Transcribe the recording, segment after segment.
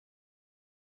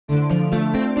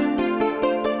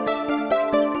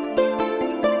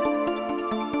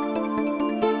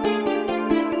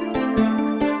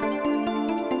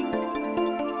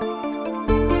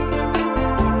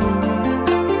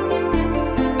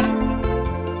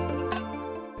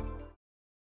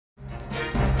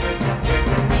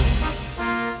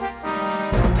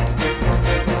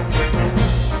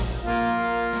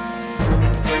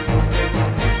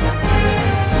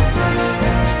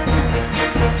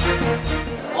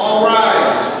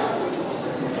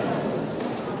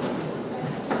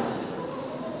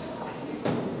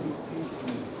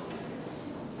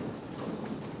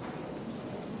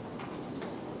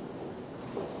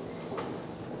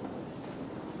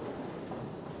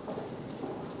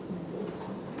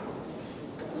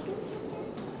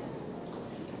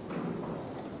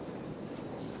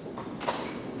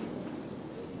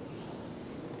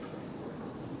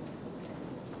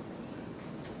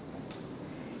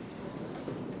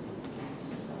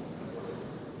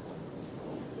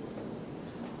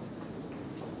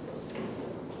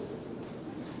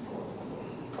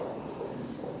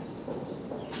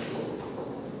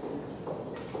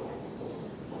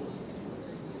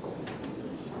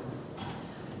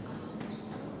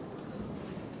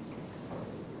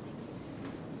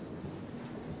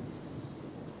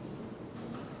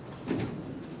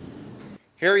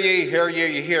Hear ye, hear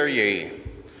ye, hear ye.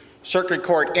 Circuit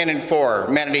Court in and for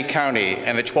Manatee County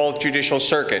and the 12th Judicial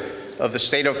Circuit of the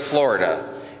state of Florida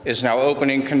is now open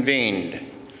and convened,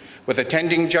 with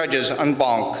attending judges en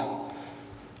banc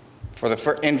for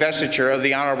the investiture of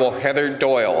the Honorable Heather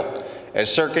Doyle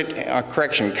as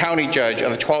County Judge of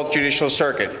the 12th Judicial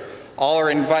Circuit. All are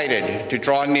invited to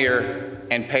draw near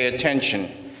and pay attention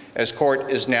as court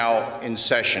is now in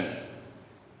session.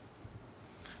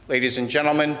 Ladies and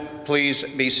gentlemen, please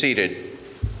be seated.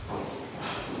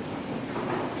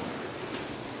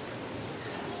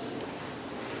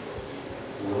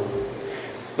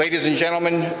 Ladies and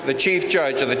gentlemen, the Chief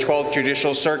Judge of the 12th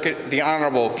Judicial Circuit, the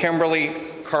Honorable Kimberly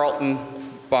Carlton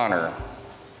Bonner.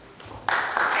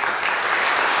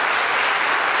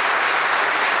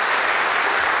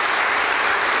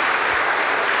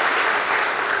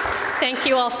 Thank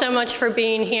you all so much for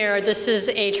being here. This is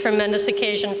a tremendous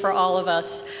occasion for all of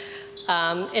us.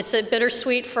 It's a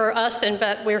bittersweet for us,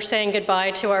 but we're saying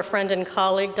goodbye to our friend and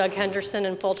colleague, Doug Henderson,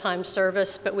 in full-time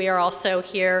service, but we are also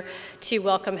here to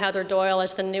welcome Heather Doyle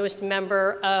as the newest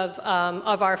member of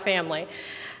our family.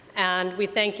 And we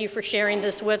thank you for sharing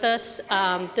this with us.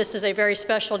 This is a very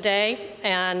special day,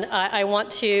 and I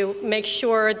want to make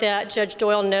sure that Judge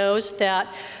Doyle knows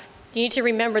that you need to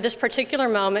remember this particular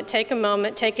moment, take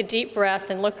a deep breath,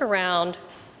 and look around,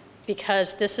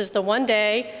 because this is the one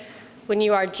day when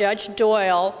you are Judge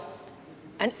Doyle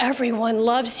and everyone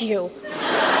loves you.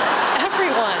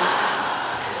 Everyone.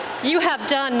 You have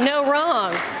done no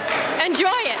wrong. Enjoy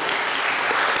it.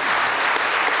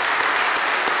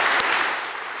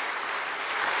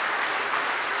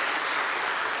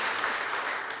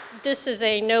 This is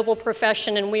a noble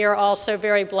profession, and we are also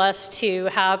very blessed to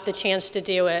have the chance to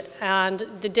do it. And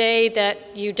the day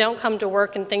that you don't come to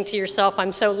work and think to yourself,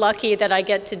 I'm so lucky that I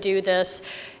get to do this,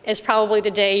 is probably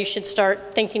the day you should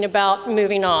start thinking about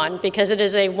moving on, because it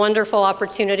is a wonderful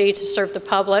opportunity to serve the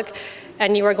public,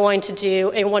 and you are going to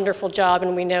do a wonderful job,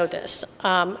 and we know this.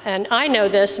 And I know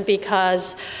this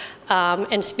because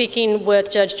in speaking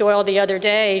with Judge Doyle the other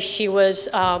day, she was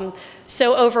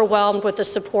so overwhelmed with the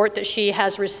support that she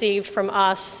has received from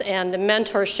us, and the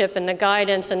mentorship and the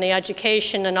guidance and the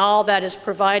education and all that is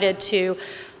provided to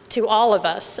all of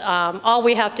us. All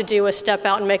we have to do is step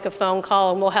out and make a phone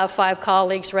call, and we'll have 5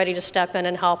 colleagues ready to step in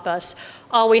and help us.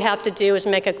 All we have to do is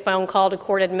make a phone call to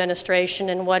court administration,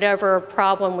 and whatever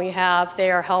problem we have, they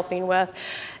are helping with.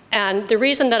 And the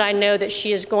reason that I know that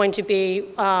she is going to be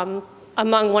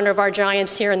among one of our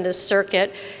giants here in this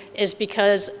circuit is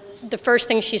because the first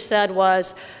thing she said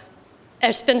was,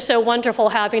 it's been so wonderful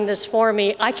having this for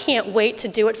me. I can't wait to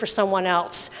do it for someone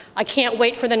else. I can't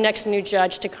wait for the next new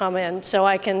judge to come in so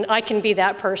I can be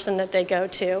that person that they go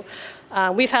to.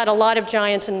 We've had a lot of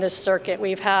giants in this circuit.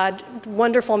 We've had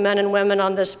wonderful men and women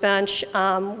on this bench.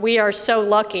 We are so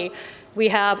lucky. We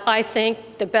have, I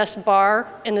think, the best bar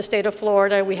in the state of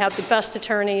Florida. We have the best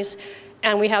attorneys,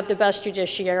 and we have the best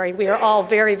judiciary. We are all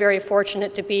very, very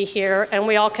fortunate to be here, and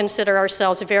we all consider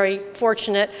ourselves very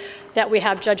fortunate that we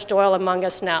have Judge Doyle among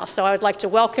us now. So I would like to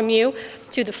welcome you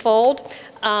to the fold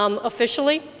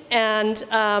officially. And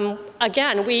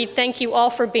again, we thank you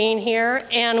all for being here,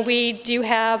 and we do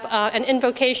have an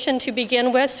invocation to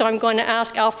begin with, so I'm going to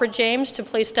ask Alfred James to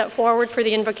please step forward for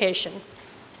the invocation.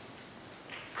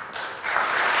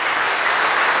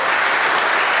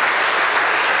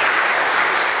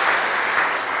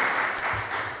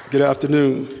 Good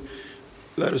afternoon.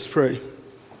 Let us pray.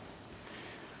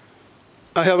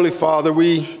 Our Heavenly Father,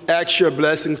 we ask your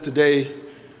blessings today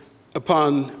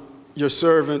upon your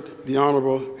servant, the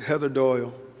Honorable Heather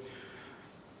Doyle.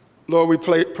 Lord, we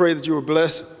pray that you will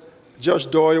bless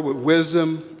Judge Doyle with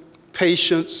wisdom,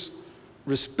 patience,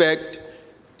 respect,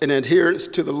 and adherence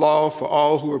to the law for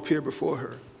all who appear before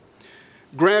her.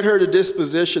 Grant her the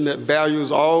disposition that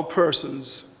values all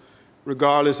persons,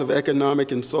 regardless of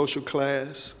economic and social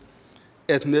class,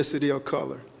 ethnicity, or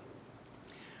color.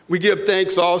 We give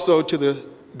thanks also to the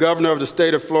governor of the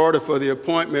state of Florida for the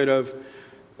appointment of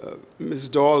Ms.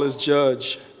 Doyle as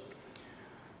judge.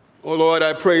 Oh Lord,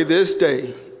 I pray this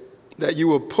day that you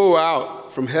will pour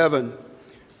out from heaven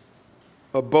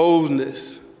a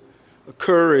boldness, a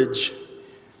courage,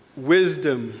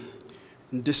 wisdom,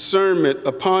 and discernment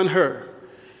upon her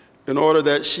in order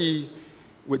that she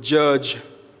would judge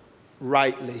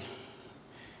rightly.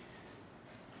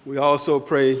 We also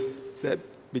pray that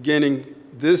beginning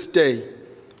this day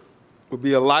will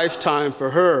be a lifetime for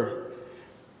her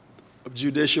of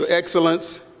judicial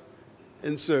excellence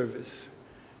and service.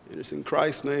 And it's in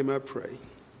Christ's name I pray.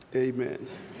 Amen.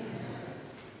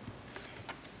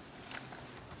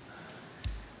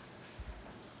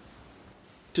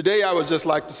 Today I would just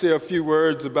like to say a few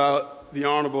words about the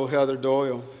Honorable Heather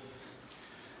Doyle.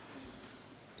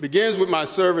 Begins with my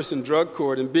service in drug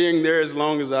court, and being there as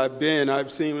long as I've been, I've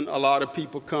seen a lot of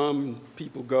people come and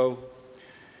people go.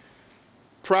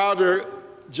 Prior to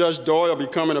Judge Doyle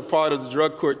becoming a part of the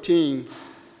drug court team,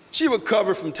 she would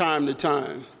cover from time to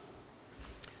time.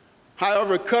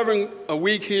 However, covering a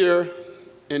week here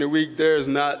and a week there is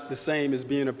not the same as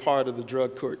being a part of the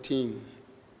drug court team.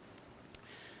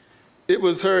 It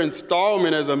was her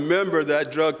installment as a member of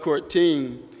that drug court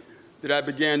team that I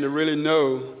began to really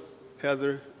know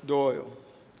Heather Doyle.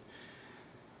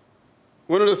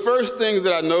 One of the first things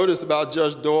that I noticed about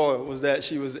Judge Doyle was that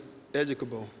she was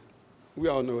educable. We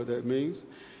all know what that means.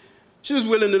 She was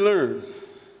willing to learn.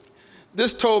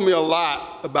 This told me a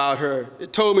lot about her.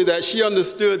 It told me that she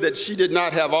understood that she did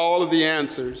not have all of the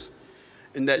answers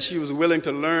and that she was willing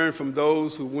to learn from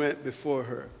those who went before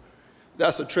her.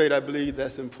 That's a trait I believe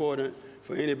that's important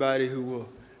for anybody who will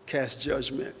cast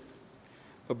judgment,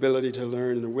 ability to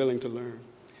learn and willing to learn.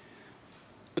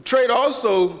 A trait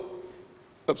also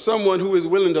of someone who is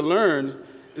willing to learn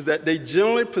is that they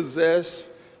generally possess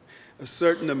a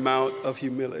certain amount of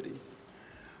humility.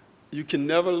 You can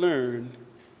never learn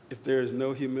if there is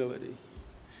no humility.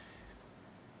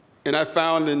 And I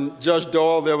found in Judge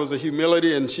Doyle there was a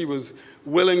humility, and she was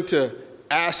willing to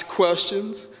ask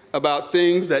questions about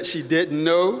things that she didn't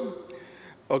know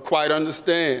or quite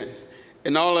understand.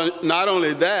 And not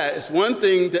only that, it's one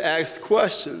thing to ask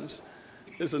questions,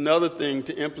 it's another thing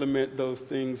to implement those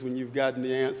things when you've gotten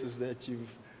the answers that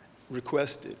you've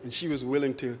requested. And she was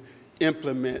willing to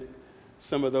implement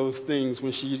some of those things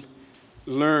when she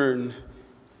learned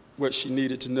what she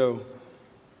needed to know.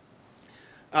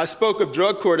 I spoke of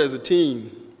drug court as a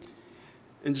team,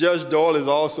 and Judge Doyle is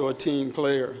also a team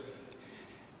player.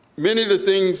 Many of the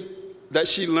things that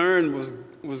she learned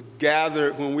was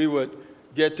gathered when we would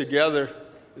get together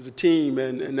as a team,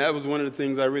 and that was one of the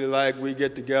things I really liked. We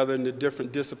get together in the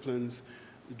different disciplines,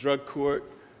 the drug court,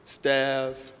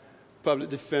 staff, public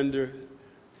defender,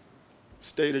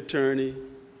 state attorney,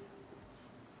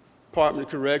 Department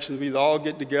of Corrections. We'd all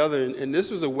get together, and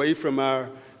this was away from our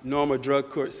normal drug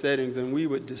court settings, and we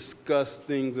would discuss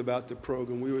things about the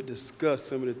program. We would discuss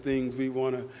some of the things we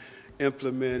want to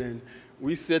implement, and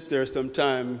we sit there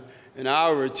sometime an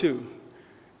hour or two,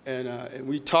 and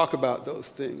we talk about those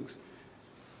things.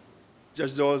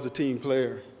 Judge Doyle is a team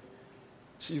player.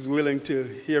 She's willing to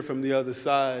hear from the other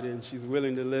side, and she's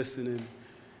willing to listen and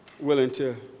willing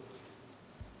to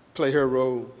play her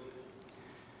role.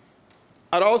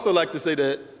 I'd also like to say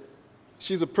that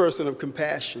she's a person of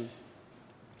compassion.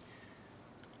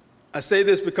 I say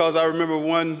this because I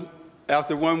remember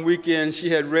after one weekend, she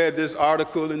had read this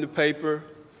article in the paper,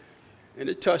 and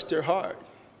it touched her heart.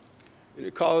 And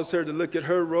it caused her to look at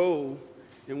her role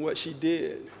in what she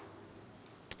did.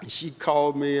 And she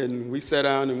called me, and we sat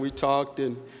down and we talked,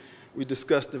 and we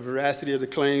discussed the veracity of the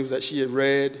claims that she had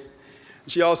read.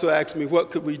 She also asked me, what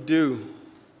could we do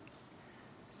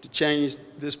to change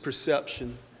this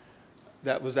perception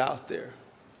that was out there?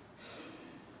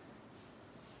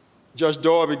 Judge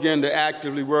Doyle began to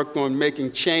actively work on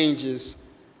making changes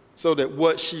so that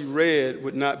what she read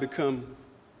would not become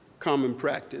common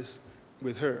practice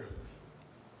with her.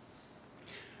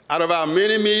 Out of our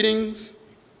many meetings,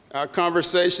 our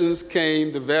conversations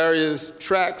came the various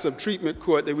tracks of treatment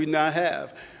court that we now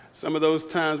have. Some of those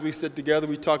times we sit together,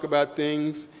 we talk about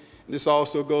things, This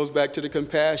also goes back to the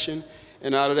compassion,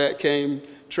 and out of that came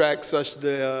tracks such as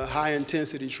the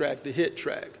high-intensity track, the HIT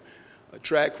track, a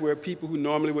track where people who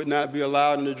normally would not be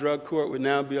allowed in the drug court would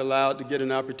now be allowed to get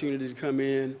an opportunity to come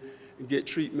in and get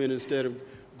treatment instead of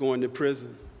going to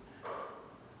prison.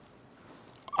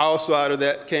 Also out of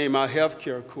that came our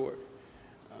healthcare court.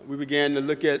 We began to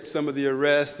look at some of the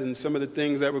arrests and some of the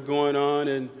things that were going on,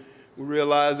 and we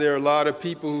realized there are a lot of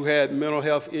people who had mental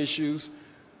health issues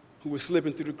who were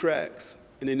slipping through the cracks,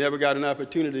 and they never got an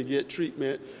opportunity to get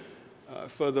treatment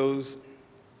for those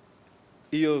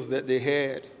ills that they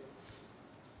had.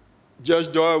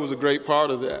 Judge Doyle was a great part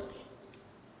of that.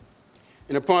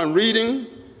 And upon reading,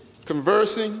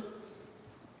 conversing,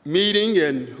 meeting,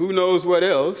 and who knows what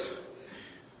else,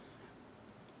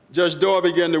 Judge Doyle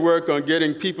began to work on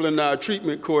getting people in our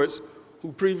treatment courts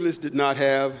who previously did not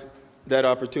have that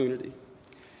opportunity.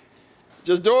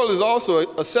 Judge Doyle is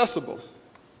also accessible.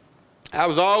 I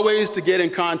was always to get in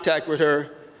contact with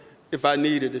her if I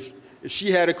needed. If she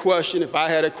had a question, if I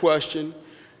had a question,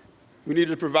 we needed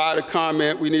to provide a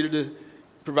comment, we needed to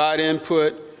provide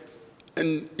input,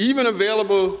 and even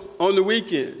available on the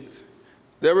weekends.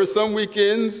 There were some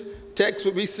weekends, texts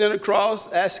would be sent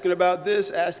across asking about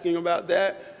this, asking about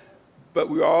that, but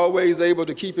we were always able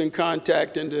to keep in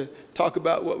contact and to talk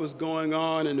about what was going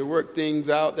on and to work things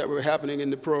out that were happening in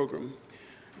the program.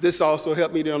 This also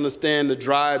helped me to understand the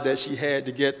drive that she had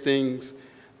to get things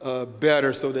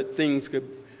better so that things could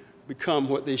become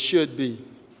what they should be.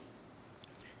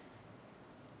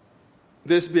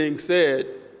 This being said,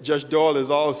 Judge Doyle is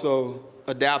also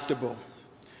adaptable.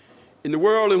 In the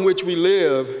world in which we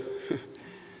live,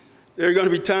 there are going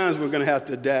to be times we're going to have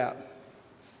to adapt.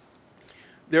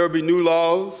 There will be new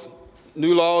laws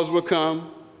will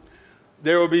come.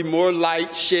 There will be more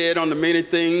light shed on the many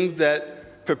things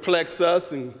that perplex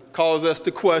us and cause us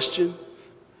to question.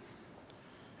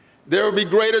 There will be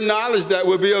greater knowledge that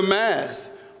will be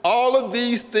amassed. All of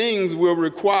these things will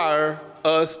require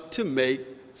us to make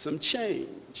some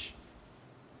change.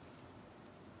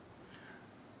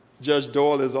 Judge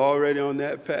Doyle is already on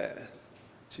that path.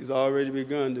 She's already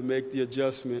begun to make the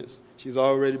adjustments. She's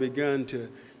already begun to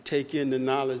take in the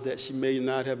knowledge that she may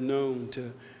not have known,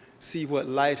 to see what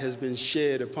light has been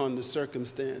shed upon the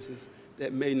circumstances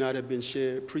that may not have been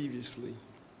shared previously.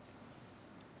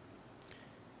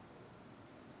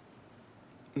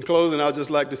 In closing, I'd just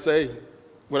like to say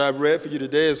what I've read for you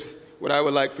today is what I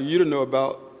would like for you to know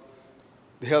about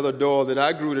Heather Doyle that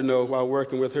I grew to know while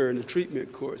working with her in the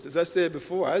treatment course. As I said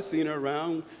before, I'd seen her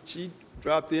around. She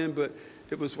dropped in, but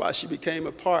it was while she became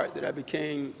a part that I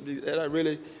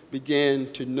really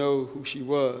began to know who she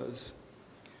was.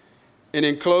 And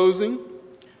in closing,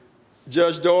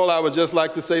 Judge Doyle, I would just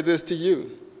like to say this to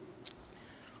you.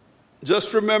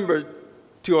 Just remember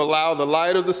to allow the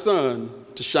light of the sun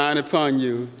to shine upon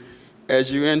you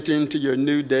as you enter into your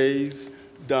new day's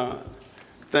dawn.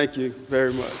 Thank you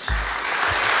very much.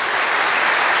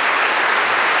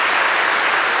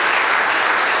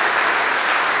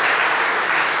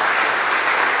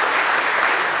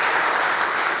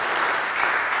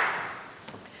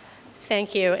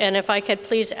 Thank you. And if I could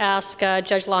please ask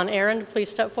Judge Lon Aaron to please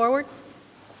step forward.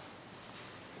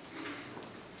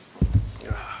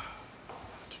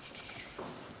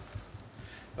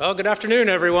 Well, good afternoon,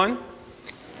 everyone.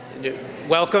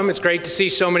 Welcome. It's great to see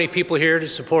so many people here to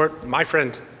support my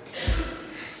friend.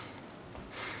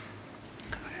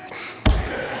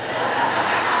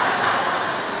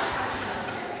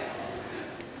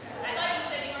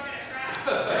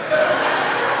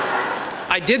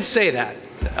 I did say that,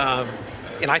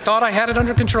 and I thought I had it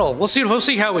under control. We'll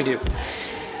see how we do.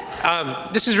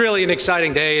 This is really an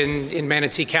exciting day in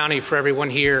Manatee County for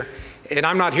everyone here. And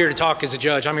I'm not here to talk as a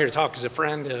judge. I'm here to talk as a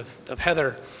friend of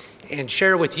Heather and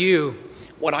share with you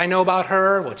what I know about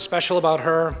her, what's special about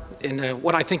her, and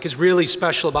what I think is really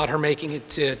special about her making it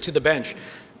to the bench.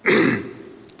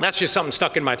 That's just something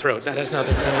stuck in my throat. That has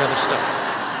nothing other stuff.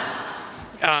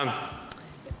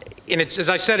 And it's, as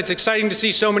I said, it's exciting to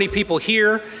see so many people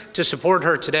here to support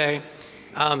her today.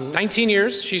 19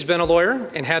 years she's been a lawyer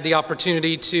and had the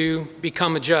opportunity to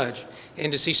become a judge.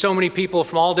 And to see so many people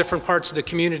from all different parts of the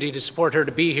community to support her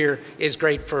to be here is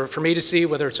great for me to see,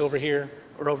 whether it's over here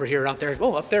or over here, out there.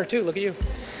 Oh, up there too, look at you.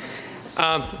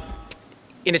 And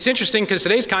it's interesting because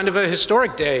today's kind of a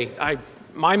historic day.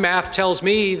 My math tells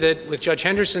me that with Judge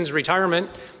Henderson's retirement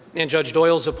and Judge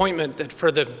Doyle's appointment, that for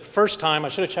the first time, I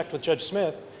should have checked with Judge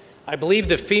Smith, I believe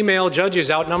the female judges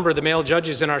outnumber the male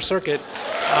judges in our circuit.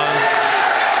 Am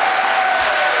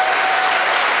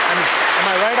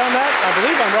I right on that? I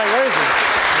believe I'm right. Where is he?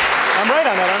 I'm right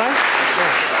on that, aren't I?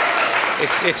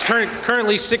 It's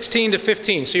currently 16 to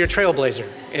 15, so you're a trailblazer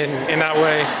in that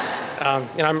way.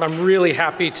 And I'm really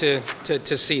happy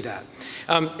to see that.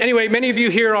 Anyway, many of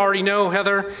you here already know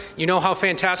Heather. You know how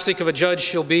fantastic of a judge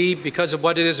she'll be because of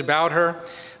what it is about her.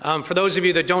 For those of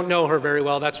you that don't know her very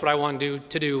well, that's what I wanted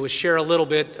to do, was share a little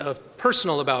bit of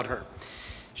personal about her.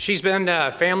 She's been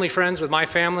family friends with my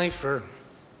family for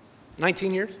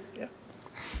 19 years. Yeah.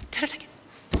 Did it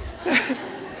again.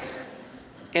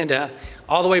 And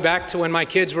all the way back to when my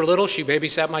kids were little, she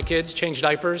babysat my kids, changed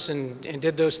diapers, and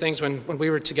did those things when we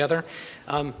were together.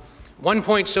 One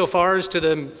point so far is to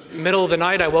the middle of the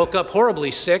night, I woke up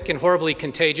horribly sick and horribly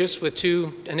contagious with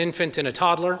an infant and a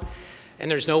toddler. And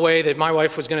there's no way that my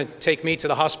wife was going to take me to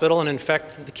the hospital and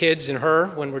infect the kids and her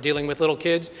when we're dealing with little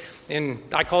kids. And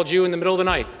I called you in the middle of the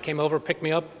night, came over, picked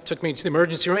me up, took me to the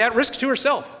emergency room, at risk to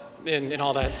herself and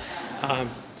all that.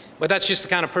 But that's just the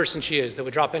kind of person she is, that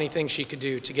would drop anything she could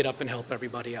do to get up and help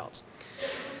everybody else.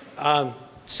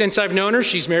 Since I've known her,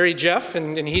 she's married Jeff,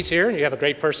 and he's here, and you have a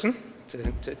great person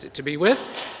to be with.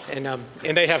 And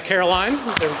they have Caroline.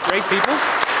 They're great people.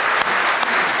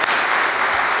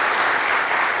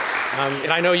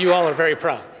 And I know you all are very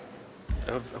proud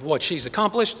of what she's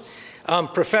accomplished.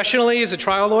 Professionally, as a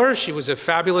trial lawyer, she was a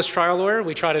fabulous trial lawyer.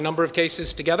 We tried a number of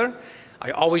cases together. I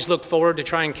always looked forward to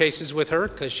trying cases with her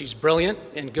because she's brilliant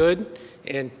and good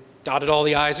and dotted all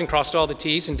the I's and crossed all the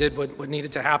T's and did what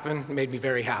needed to happen. It made me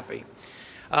very happy.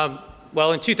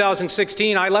 Well, in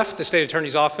 2016, I left the state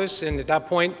attorney's office, and at that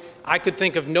point, I could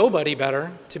think of nobody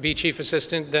better to be chief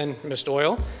assistant than Ms.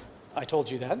 Doyle. I told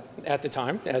you that at the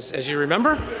time, as you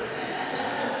remember.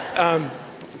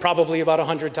 Probably about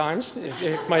 100 times,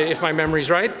 if my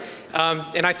memory's right.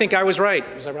 And I think I was right.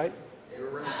 Was I right? You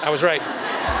were right. I was right.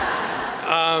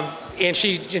 And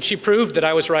she proved that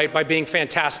I was right by being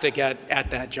fantastic at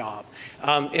that job.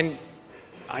 And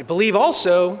I believe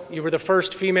also you were the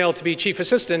first female to be chief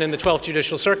assistant in the 12th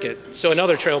Judicial Circuit. So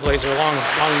another trailblazer along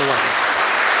the way.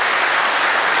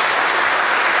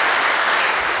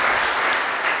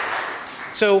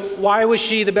 So why was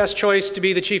she the best choice to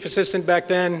be the chief assistant back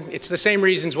then? It's the same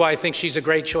reasons why I think she's a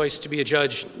great choice to be a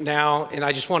judge now, and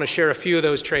I just want to share a few of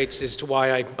those traits as to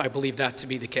why I believe that to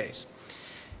be the case.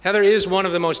 Heather is one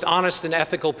of the most honest and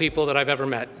ethical people that I've ever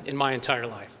met in my entire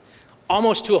life,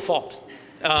 almost to a fault,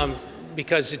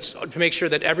 because it's to make sure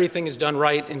that everything is done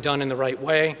right and done in the right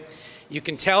way. You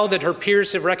can tell that her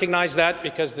peers have recognized that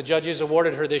because the judges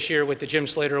awarded her this year with the Jim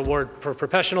Slater Award for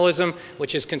Professionalism,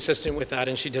 which is consistent with that,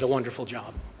 and she did a wonderful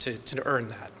job to earn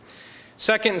that.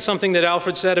 Second, and something that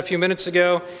Alfred said a few minutes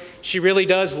ago, she really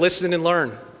does listen and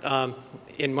learn.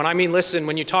 And when I mean listen,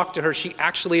 when you talk to her, she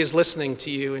actually is listening to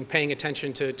you and paying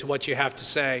attention to what you have to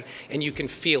say, and you can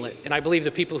feel it. And I believe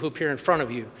the people who appear in front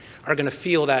of you are going to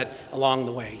feel that along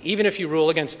the way, even if you rule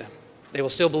against them. They will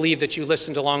still believe that you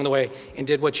listened along the way and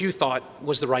did what you thought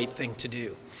was the right thing to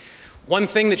do. One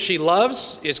thing that she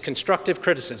loves is constructive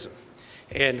criticism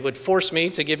and would force me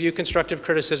to give you constructive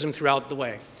criticism throughout the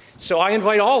way. So I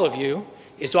invite all of you,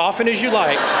 as often as you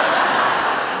like,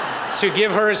 to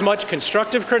give her as much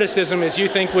constructive criticism as you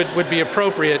think would be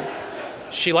appropriate.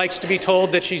 She likes to be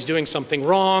told that she's doing something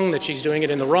wrong, that she's doing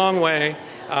it in the wrong way.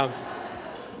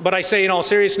 But I say in all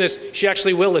seriousness, she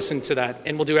actually will listen to that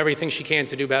and will do everything she can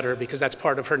to do better because that's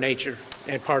part of her nature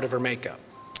and part of her makeup.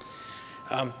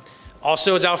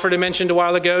 Also, as Alfred had mentioned a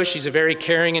while ago, she's a very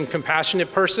caring and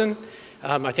compassionate person.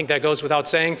 I think that goes without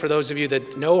saying for those of you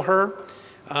that know her.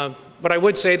 But I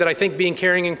would say that I think being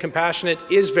caring and compassionate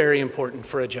is very important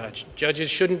for a judge.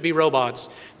 Judges shouldn't be robots.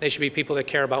 They should be people that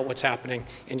care about what's happening,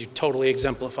 and you totally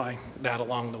exemplify that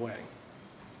along the way.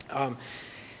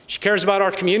 She cares about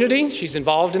our community. She's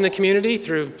involved in the community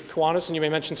through Kiwanis, and you may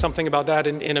mention something about that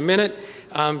in a minute.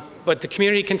 But the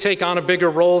community can take on a bigger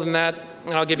role than that,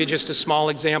 and I'll give you just a small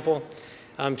example.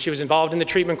 She was involved in the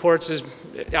treatment courts, as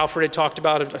Alfred had talked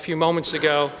about a few moments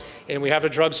ago, and we have a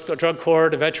drug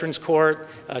court, a veterans court,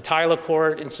 a TILA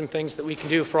court, and some things that we can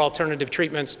do for alternative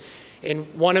treatments.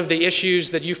 And one of the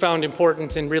issues that you found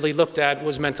important and really looked at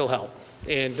was mental health.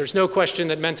 And there's no question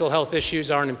that mental health issues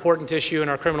are an important issue in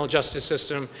our criminal justice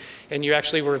system, and you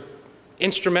actually were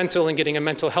instrumental in getting a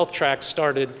mental health track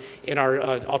started in our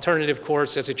alternative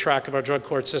courts as a track of our drug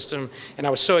court system. And I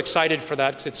was so excited for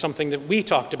that because it's something that we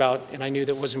talked about and I knew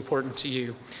that was important to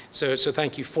you. So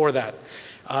thank you for that.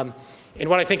 And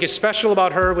what I think is special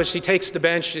about her was she takes the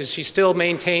bench is she still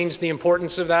maintains the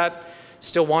importance of that.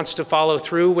 still wants to follow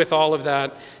through with all of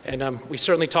that. And we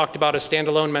certainly talked about a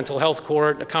standalone mental health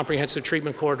court, a comprehensive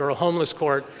treatment court, or a homeless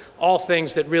court, all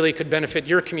things that really could benefit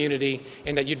your community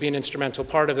and that you'd be an instrumental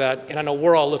part of that. And I know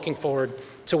we're all looking forward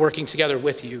to working together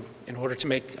with you in order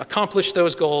to accomplish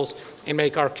those goals and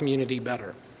make our community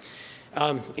better.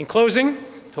 In closing,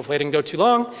 hopefully I didn't go too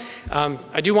long,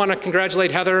 I do want to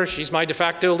congratulate Heather. She's my de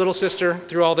facto little sister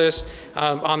through all this,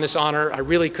 on this honor. I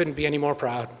really couldn't be any more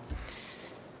proud.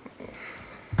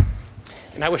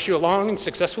 And I wish you a long and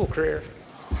successful career.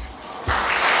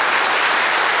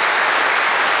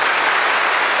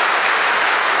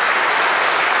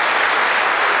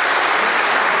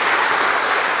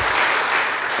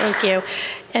 Thank you.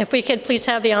 And if we could please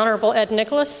have the Honorable Ed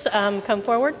Nicholas come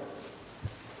forward.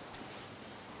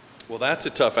 Well, that's a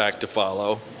tough act to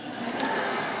follow.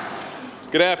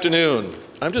 Good afternoon.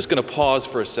 I'm just going to pause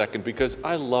for a second because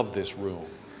I love this room.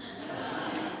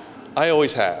 I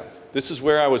always have. This is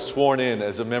where I was sworn in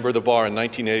as a member of the bar in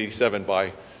 1987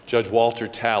 by Judge Walter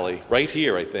Talley, right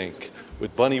here, I think,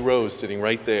 with Bunny Rose sitting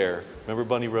right there. Remember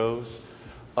Bunny Rose?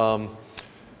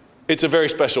 It's a very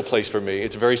special place for me.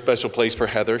 It's a very special place for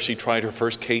Heather. She tried her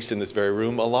first case in this very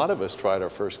room. A lot of us tried our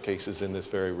first cases in this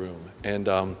very room. And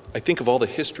I think of all the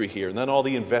history here, and then all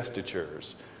the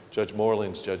investitures. Judge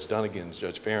Moreland's, Judge Dunnigan's,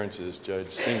 Judge Ferentz's,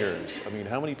 Judge Singer's. I mean,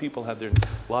 how many people had their,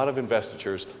 a lot of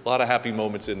investitures, a lot of happy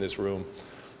moments in this room,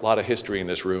 a lot of history in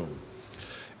this room.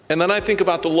 And then I think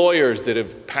about the lawyers that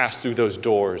have passed through those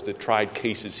doors, that tried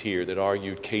cases here, that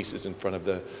argued cases in front of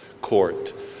the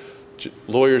court.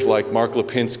 Lawyers like Mark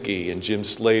Lipinski and Jim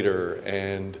Slater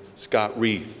and Scott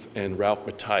Reith and Ralph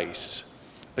Mattice.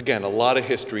 Again, a lot of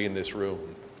history in this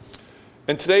room.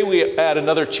 And today we add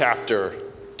another chapter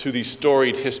to the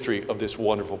storied history of this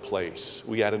wonderful place.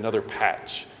 We add another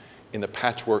patch in the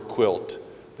patchwork quilt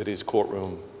that is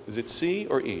courtroom. Is it C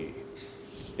or E?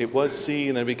 It was C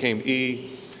and then it became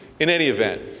E. In any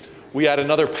event, we add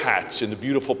another patch in the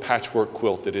beautiful patchwork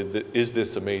quilt that is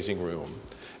this amazing room.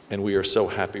 And we are so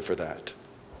happy for that.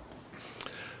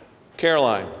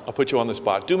 Caroline, I'll put you on the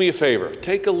spot. Do me a favor,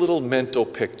 take a little mental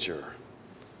picture.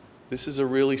 This is a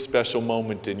really special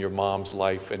moment in your mom's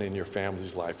life and in your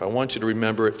family's life. I want you to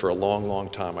remember it for a long, long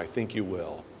time. I think you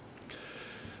will.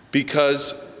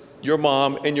 Because your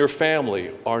mom and your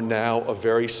family are now a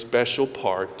very special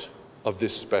part of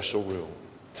this special room.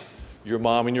 Your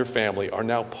mom and your family are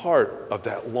now part of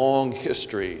that long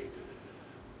history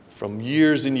from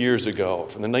years and years ago,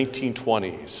 from the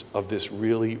 1920s, of this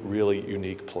really, really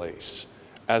unique place.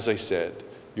 As I said,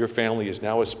 your family is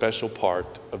now a special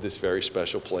part of this very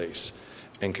special place,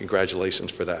 and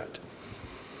congratulations for that.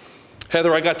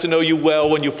 Heather, I got to know you well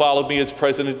when you followed me as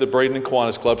president of the Braden and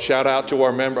Kiwanis Club. Shout out to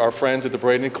our friends at the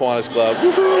Braden and Kiwanis Club.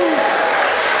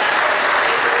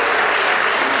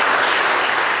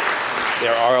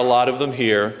 There are a lot of them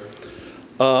here.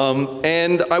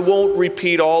 And I won't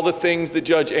repeat all the things that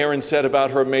Judge Aaron said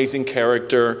about her amazing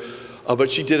character,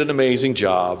 but she did an amazing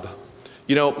job.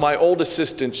 You know, my old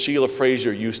assistant, Sheila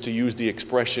Frazier, used to use the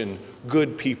expression,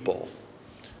 good people.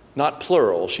 Not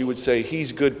plural. She would say,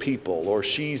 he's good people, or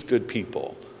she's good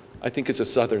people. I think it's a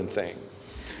Southern thing.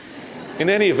 In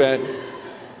any event,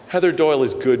 Heather Doyle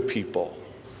is good people.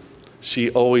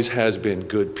 She always has been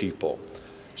good people.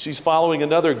 She's following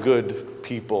another good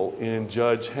people in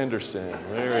Judge Henderson.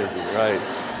 Where is he?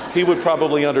 Right. He would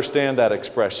probably understand that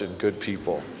expression, good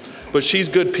people. But she's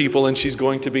good people, and she's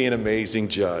going to be an amazing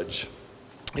judge.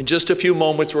 In just a few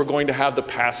moments, we're going to have the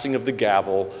passing of the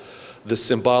gavel, the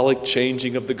symbolic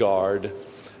changing of the guard,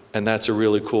 and that's a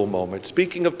really cool moment.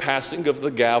 Speaking of passing of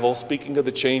the gavel, speaking of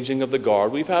the changing of the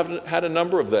guard, we've had a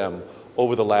number of them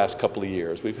over the last couple of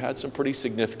years. We've had some pretty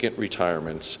significant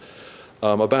retirements.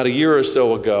 About a year or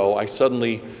so ago, I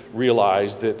suddenly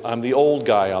realized that I'm the old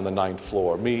guy on the 9th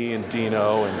floor, me and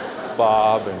Dino and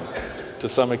Bob and to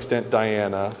some extent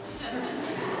Diana.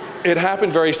 It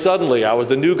happened very suddenly. I was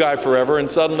the new guy forever, and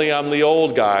suddenly I'm the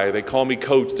old guy. They call me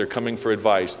coach. They're coming for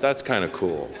advice. That's kind of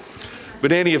cool.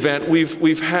 But in any event,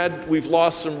 we've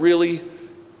lost some really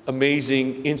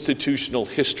amazing institutional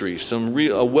history,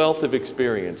 a wealth of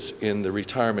experience in the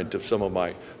retirement of some of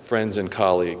my friends and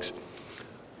colleagues.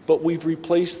 But we've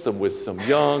replaced them with some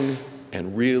young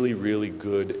and really, really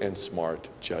good and smart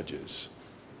judges.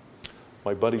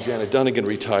 My buddy Janet Dunnigan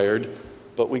retired,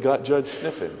 but we got Judge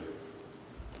Sniffen.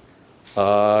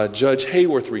 Judge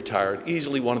Hayworth retired,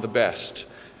 easily one of the best,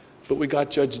 but we got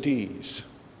Judge Dees.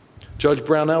 Judge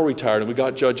Brownell retired, and we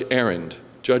got Judge Arend.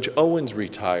 Judge Owens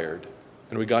retired,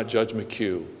 and we got Judge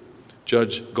McHugh.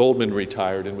 Judge Goldman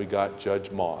retired, and we got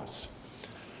Judge Moss.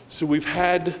 So we've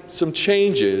had some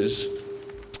changes,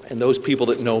 And those people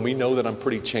that know me know that I'm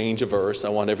pretty change averse. I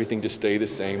want everything to stay the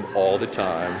same all the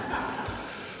time.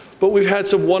 But we've had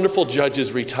some wonderful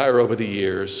judges retire over the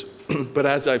years. But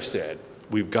as I've said,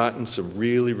 we've gotten some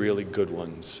really, really good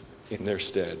ones in their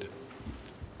stead.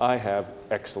 I have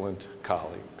excellent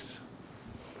colleagues.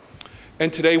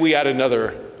 And today we add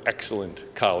another excellent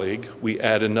colleague. We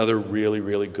add another really,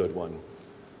 really good one.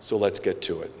 So let's get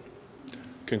to it.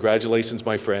 Congratulations,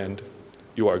 my friend.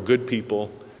 You are good people,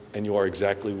 and you are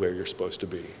exactly where you're supposed to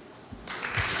be.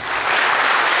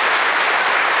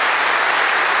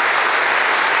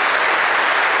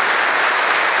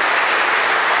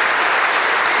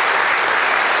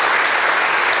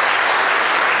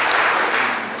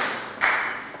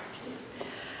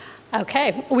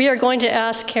 Okay, we are going to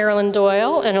ask Carolyn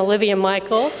Doyle and Olivia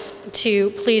Michaels to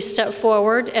please step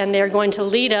forward, and they're going to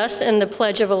lead us in the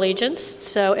Pledge of Allegiance.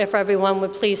 So if everyone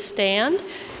would please stand,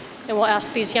 and we'll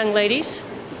ask these young ladies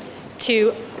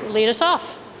to lead us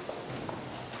off.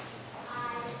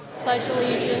 I pledge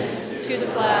allegiance to the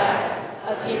flag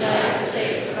of the United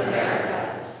States of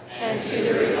America and to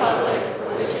the republic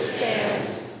for which it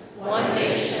stands, one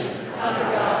nation, under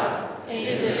God,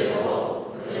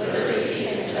 indivisible, with liberty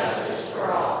and justice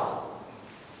for all.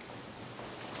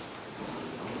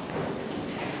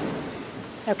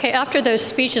 Okay, after those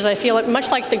speeches, I feel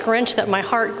much like the Grinch that my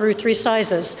heart grew 3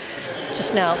 sizes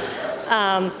just now.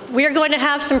 We are going to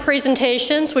have some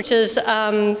presentations, which is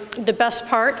the best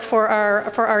part for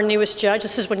our newest judge.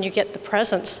 This is when you get the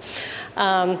presents.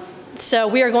 So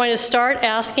we are going to start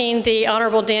asking the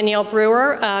Honorable Danielle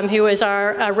Brewer, who is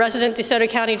our resident DeSoto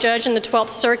County judge in the 12th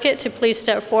Circuit, to please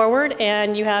step forward,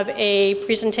 and you have a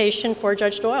presentation for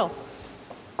Judge Doyle.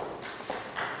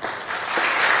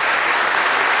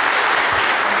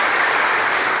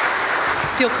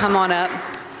 If you'll come on up.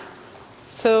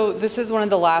 So this is one of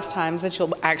the last times that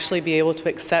you'll actually be able to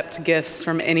accept gifts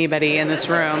from anybody in this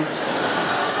room.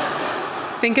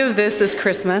 So think of this as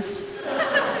Christmas,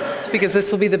 because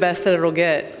this will be the best that it'll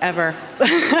get, ever.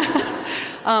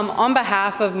 On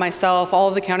behalf of myself, all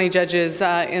of the county judges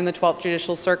in the 12th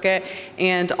Judicial Circuit,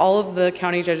 and all of the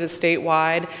county judges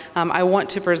statewide, I want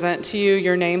to present to you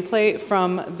your nameplate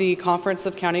from the Conference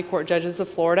of County Court Judges of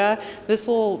Florida. This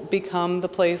will become the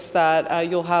place that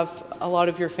you'll have a lot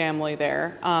of your family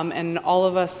there. And all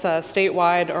of us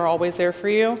statewide are always there for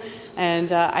you.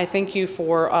 And I thank you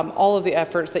for all of the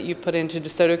efforts that you've put into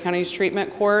DeSoto County's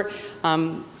treatment court.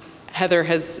 Heather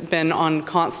has been on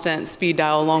constant speed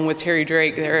dial along with Terry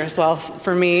Drake there as well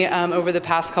for me over the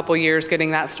past couple years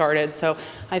getting that started. So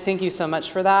I thank you so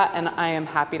much for that, and I am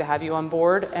happy to have you on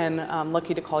board and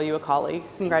lucky to call you a colleague.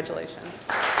 Congratulations.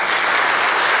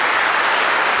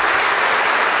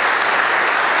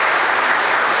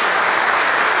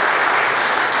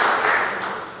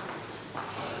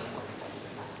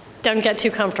 Don't get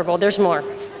too comfortable, there's more.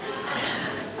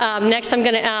 Next, I'm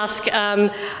going to ask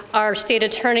our state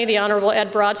attorney, the Honorable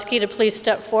Ed Brodsky, to please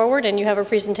step forward, and you have a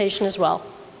presentation as well.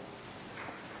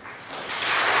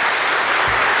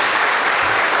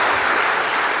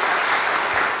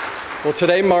 Well,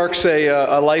 today marks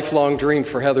a lifelong dream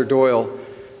for Heather Doyle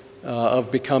of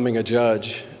becoming a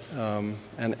judge.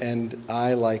 And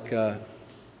I, like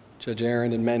Judge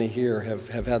Aaron and many here,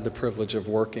 have had the privilege of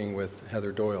working with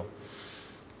Heather Doyle.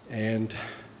 And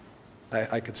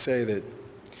I could say that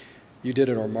you did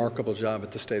a remarkable job at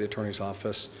the State Attorney's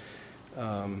Office.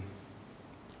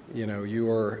 You know, you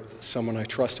are someone I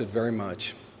trusted very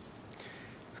much,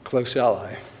 a close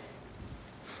ally.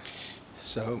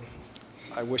 So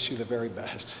I wish you the very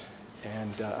best,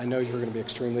 and I know you're going to be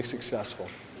extremely successful.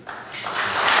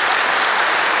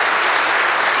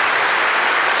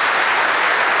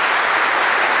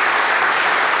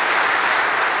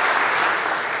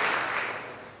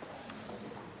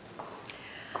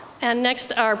 And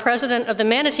next, our president of the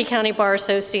Manatee County Bar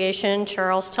Association,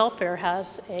 Charles Telfair,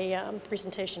 has a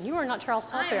presentation. You are not Charles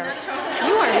Telfair. I am not Charles Telfair.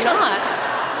 You are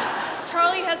not.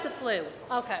 Charlie has the flu.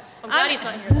 Okay. I'm glad he's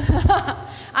not here.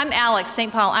 I'm Alex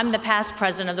St. Paul. I'm the past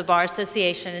president of the Bar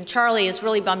Association, and Charlie is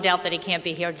really bummed out that he can't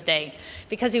be here today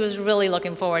because he was really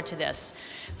looking forward to this.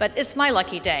 But it's my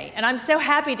lucky day, and I'm so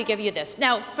happy to give you this.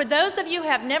 Now, for those of you who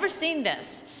have never seen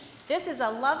this, this is a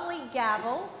lovely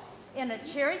gavel in a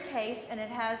cherry case, and it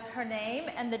has her name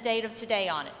and the date of today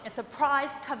on it. It's a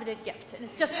prized, coveted gift, and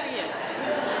it's just for you.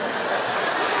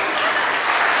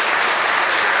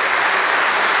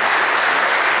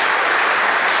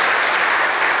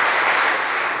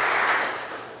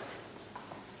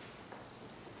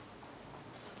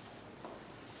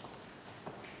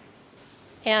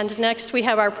 And next, we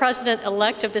have our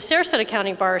president-elect of the Sarasota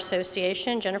County Bar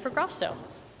Association, Jennifer Grosso.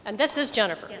 And this is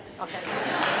Jennifer. Yes. Okay.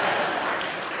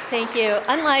 Thank you.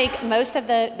 Unlike most of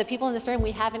the people in this room,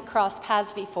 we haven't crossed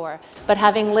paths before. But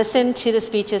having listened to the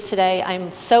speeches today, I'm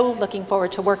so looking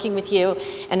forward to working with you,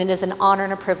 and it is an honor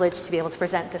and a privilege to be able to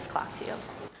present this clock to you.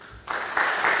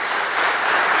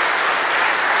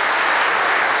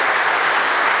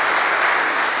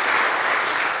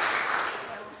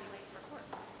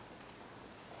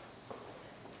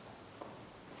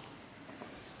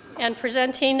 And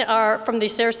presenting from the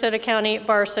Sarasota County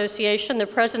Bar Association, the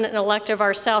President-elect of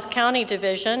our South County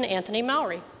Division, Anthony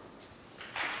Mowry.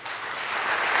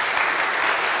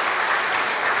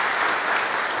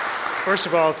 First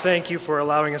of all, thank you for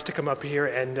allowing us to come up here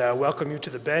and welcome you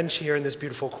to the bench here in this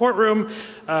beautiful courtroom.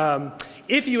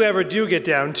 If you ever do get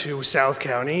down to South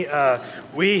County,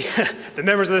 we, the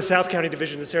members of the South County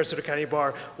Division of the Sarasota County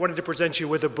Bar, wanted to present you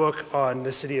with a book on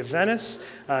the city of Venice,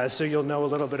 so you'll know a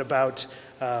little bit about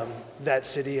that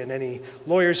city and any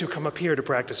lawyers who come up here to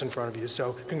practice in front of you.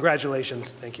 So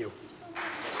congratulations, thank you.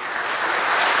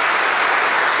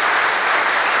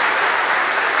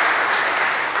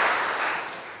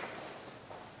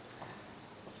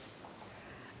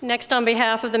 Next, on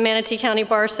behalf of the Manatee County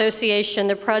Bar Association,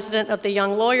 the President of the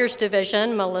Young Lawyers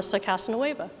Division, Melissa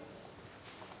Casanueva.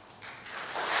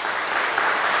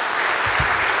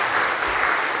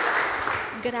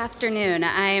 Good afternoon.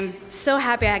 I'm so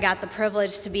happy I got the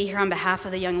privilege to be here on behalf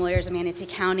of the Young Lawyers of Manatee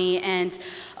County, and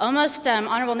almost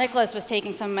Honorable Nicholas was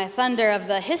taking some of my thunder of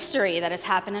the history that has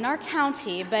happened in our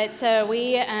county, but so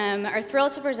we are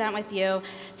thrilled to present with you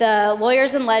the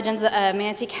Lawyers and Legends of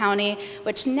Manatee County,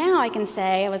 which now I can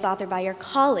say was authored by your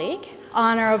colleague,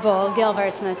 Honorable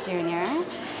Gilbert Smith Jr.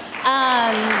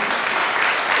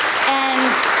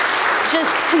 And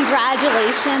just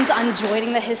congratulations on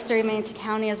joining the history of Manatee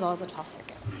County as well as the 12th Circuit.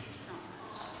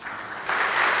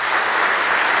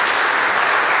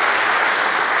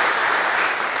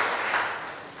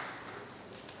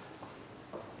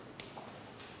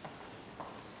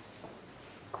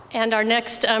 And our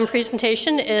next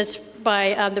presentation is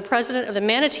by the President of the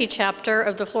Manatee Chapter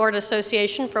of the Florida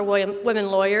Association for Women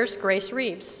Lawyers, Grace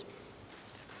Reeves.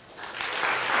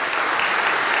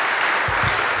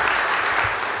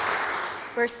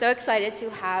 We're so excited to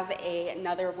have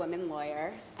another women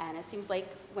lawyer, and it seems like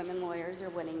women lawyers are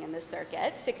winning in the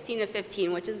circuit, 16 to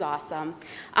 15, which is awesome.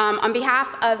 On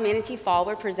behalf of Manatee Fall,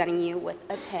 we're presenting you with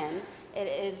a pin. It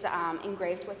is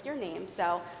engraved with your name,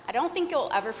 so I don't think you'll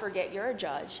ever forget you're a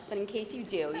judge, but in case you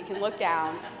do, you can look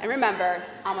down and remember,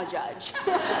 I'm a judge.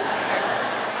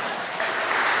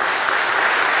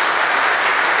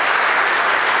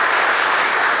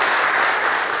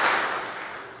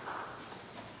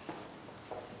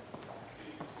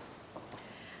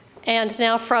 And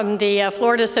now from the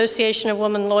Florida Association of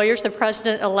Women Lawyers, the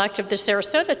President-elect of the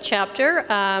Sarasota chapter,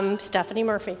 Stephanie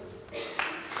Murphy.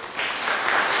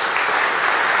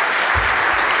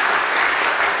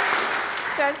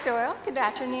 Judge Doyle, good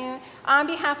afternoon. On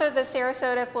behalf of the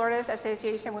Sarasota, Florida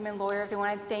Association of Women Lawyers, I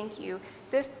want to thank you.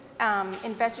 This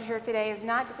investiture today is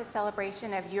not just a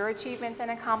celebration of your achievements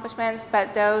and accomplishments,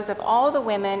 but those of all the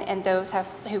women and those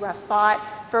who have fought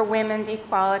for women's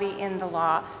equality in the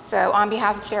law. So on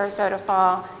behalf of Sarasota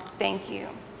Fall, thank you.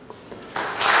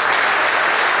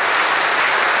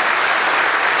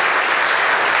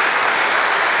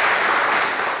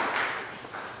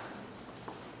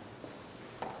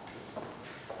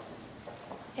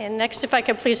 And next, if I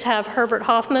could please have Herbert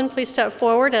Hoffman please step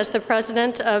forward as the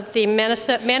President of the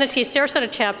Manatee Sarasota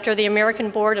chapter, the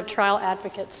American Board of Trial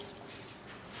Advocates.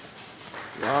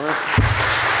 Your Honor.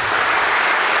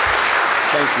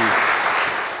 Thank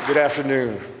you. Good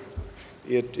afternoon.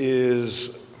 It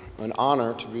is an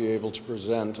honor to be able to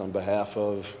present on behalf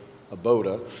of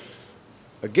ABOTA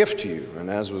a gift to you.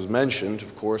 And as was mentioned,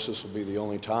 of course, this will be the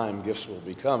only time gifts will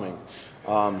be coming.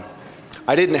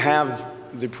 I didn't have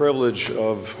the privilege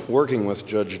of working with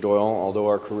Judge Doyle, although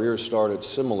our careers started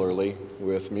similarly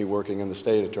with me working in the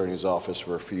state attorney's office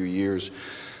for a few years.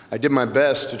 I did my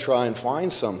best to try and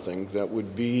find something that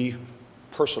would be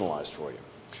personalized for you,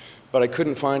 but I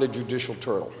couldn't find a judicial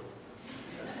turtle.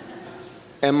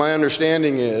 And my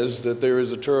understanding is that there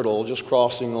is a turtle just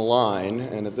crossing the line,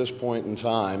 and at this point in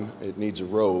time, it needs a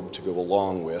robe to go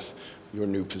along with your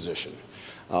new position.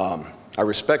 I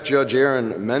respect Judge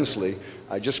Aaron immensely.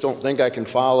 I just don't think I can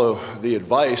follow the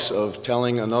advice of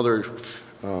telling another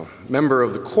member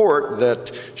of the court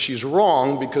that she's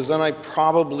wrong, because then I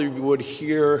probably would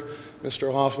hear,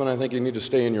 Mr. Hoffman, I think you need to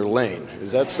stay in your lane.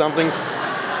 Is that something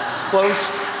close?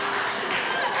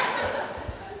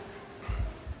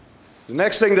 The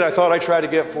next thing that I thought I'd try to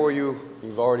get for you,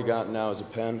 you've already gotten now, is a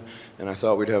pen, and I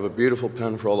thought we'd have a beautiful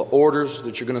pen for all the orders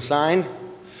that you're going to sign,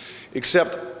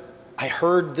 except I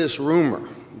heard this rumor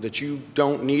that you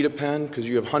don't need a pen because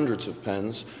you have hundreds of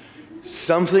pens.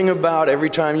 Something about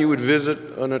every time you would visit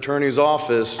an attorney's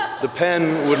office, the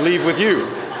pen would leave with you.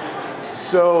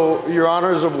 So, Your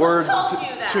Honors, a word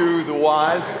to the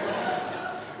wise.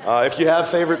 If you have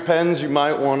favorite pens, you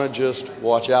might want to just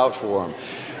watch out for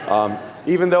them.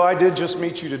 Even though I did just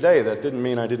meet you today, that didn't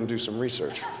mean I didn't do some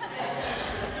research.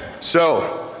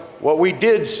 So, what we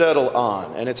did settle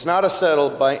on, and it's not a settle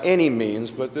by any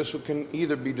means, but this can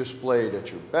either be displayed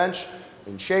at your bench,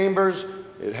 in chambers.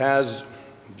 It has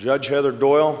Judge Heather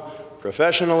Doyle,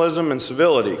 professionalism and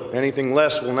civility. Anything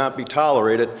less will not be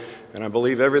tolerated, and I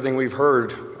believe everything we've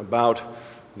heard about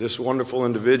this wonderful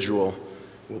individual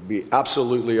will be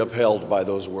absolutely upheld by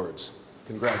those words.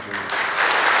 Congratulations.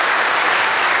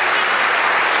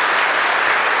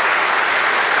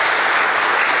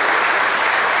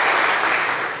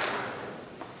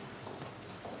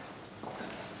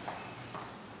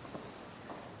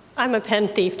 I'm a pen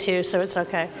thief too, so it's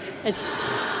okay. It's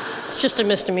just a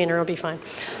misdemeanor, it'll be fine.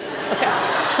 Okay.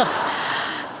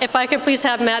 If I could please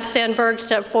have Matt Sandberg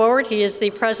step forward. He is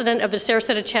the president of the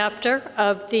Sarasota chapter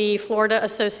of the Florida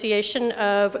Association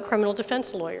of Criminal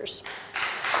Defense Lawyers.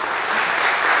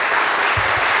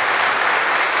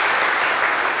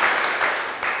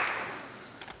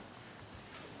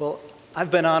 Well,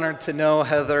 I've been honored to know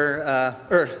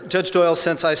Judge Doyle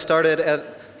since I started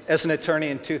as an attorney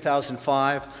in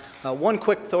 2005. One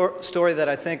quick story that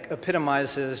I think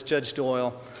epitomizes Judge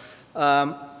Doyle.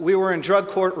 We were in drug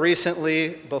court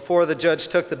recently before the judge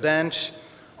took the bench.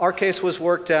 Our case was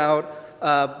worked out,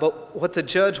 but what the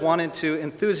judge wanted to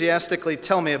enthusiastically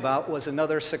tell me about was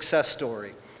another success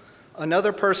story.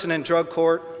 Another person in drug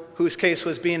court whose case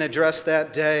was being addressed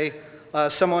that day,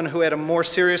 someone who had a more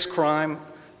serious crime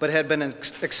but had been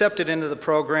accepted into the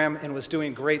program and was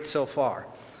doing great so far.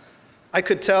 I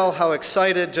could tell how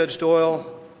excited Judge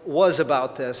Doyle was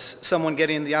about this, someone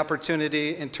getting the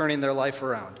opportunity and turning their life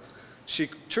around. She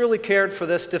truly cared for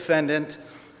this defendant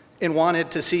and wanted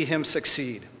to see him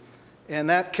succeed. And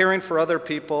that caring for other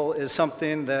people is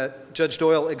something that Judge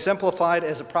Doyle exemplified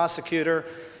as a prosecutor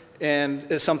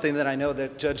and is something that I know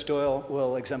that Judge Doyle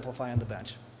will exemplify on the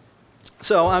bench.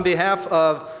 So on behalf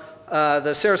of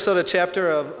the Sarasota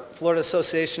chapter of Florida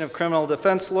Association of Criminal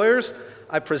Defense Lawyers,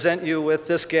 I present you with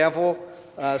this gavel.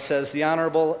 Says the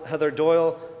Honorable Heather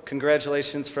Doyle.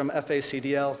 Congratulations from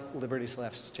FACDL, Liberty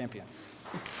 / Champion.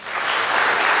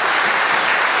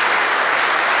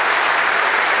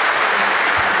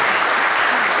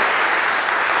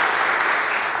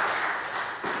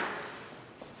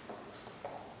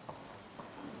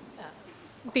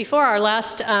 Before our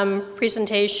last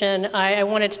presentation, I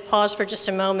wanted to pause for just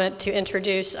a moment to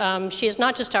introduce, she is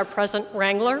not just our present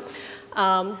wrangler.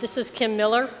 This is Kim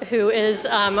Miller, who is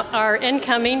our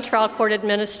incoming trial court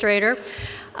administrator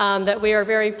that we are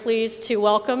very pleased to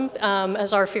welcome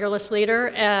as our fearless leader.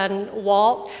 And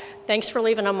Walt, thanks for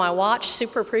leaving on my watch.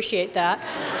 Super appreciate that.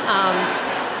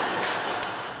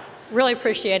 Really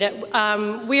appreciate it.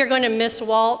 We are going to miss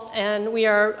Walt, and we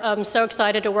are so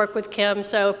excited to work with Kim.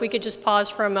 So if we could just pause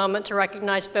for a moment to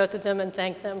recognize both of them and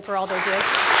thank them for all they do.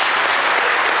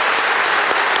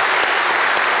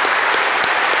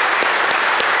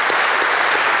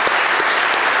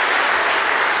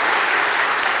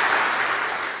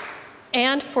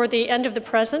 And for the end of the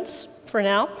presents, for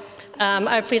now,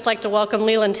 I'd please like to welcome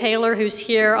Leland Taylor, who's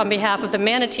here on behalf of the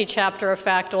Manatee chapter of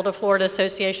FACTL, the Florida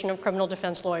Association of Criminal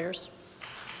Defense Lawyers.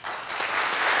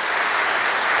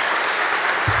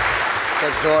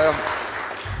 Judge Doyle,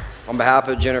 on behalf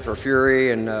of Jennifer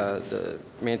Fury and the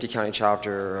Manatee County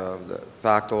chapter of the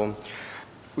FACTL,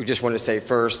 we just want to say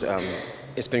first,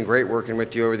 it's been great working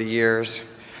with you over the years,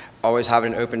 always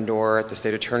having an open door at the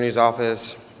state attorney's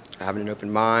office, having an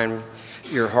open mind.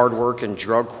 Your hard work in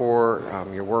drug court,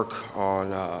 your work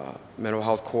on mental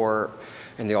health court,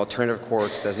 and the alternative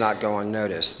courts does not go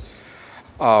unnoticed.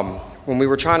 When we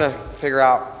were trying to figure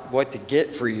out what to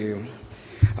get for you,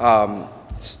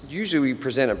 usually we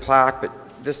present a plaque, but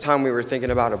this time we were thinking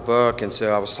about a book, and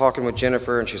so I was talking with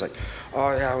Jennifer, and she's like,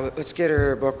 oh yeah, well, let's get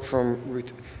her a book from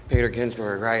Ruth Bader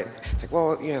Ginsburg, right? Like,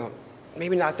 well, you know,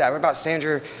 maybe not that. What about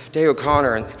Sandra Day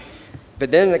O'Connor?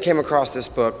 But then I came across this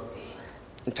book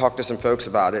and talked to some folks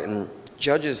about it, and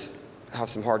judges have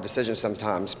some hard decisions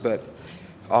sometimes, but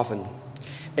often.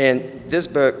 And this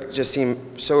book just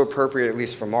seemed so appropriate, at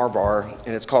least from our bar,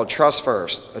 and it's called Trust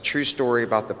First, a true story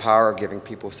about the power of giving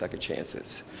people second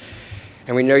chances.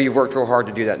 And we know you've worked real hard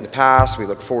to do that in the past. We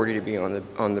look forward to you being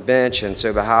on the bench. And so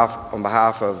on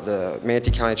behalf of the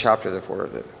Manatee County chapter of the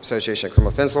Florida Association of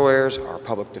Criminal Defense Lawyers, our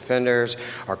public defenders,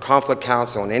 our conflict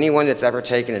counsel, and anyone that's ever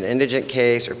taken an indigent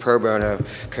case or pro bono,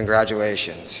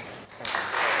 congratulations.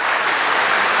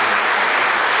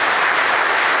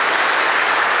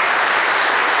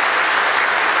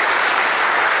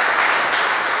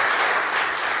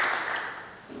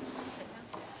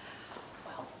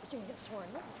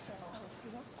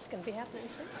 Going to be happening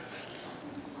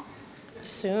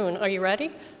soon. Are you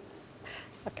ready?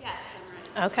 Okay. Yes,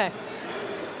 I'm ready. Okay.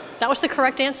 That was the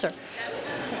correct answer.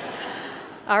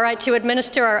 All right, to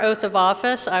administer our oath of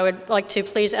office, I would like to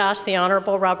please ask the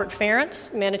Honorable Robert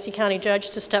Ferentz, Manatee County Judge,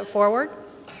 to step forward.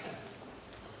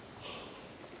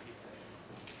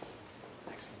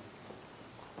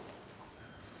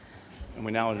 And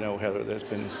we now know, Heather, there's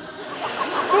been...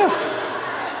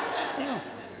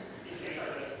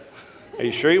 Are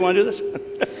you sure you want to do this?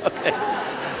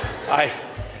 Okay.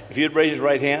 If you'd raise your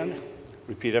right hand,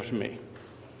 repeat after me.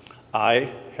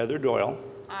 I, Heather Doyle,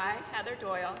 I, Heather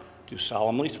Doyle, do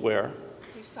solemnly swear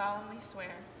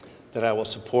that I will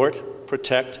support,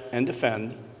 protect, and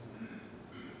defend,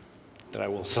 that I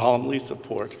will solemnly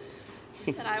support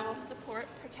that I will support,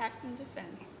 protect, and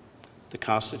defend the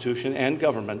Constitution and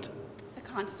government the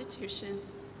Constitution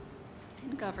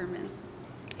and government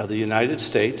of the United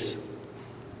States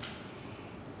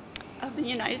of the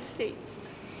United States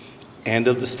and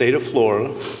of the state of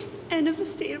Florida, and of the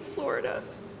state of Florida,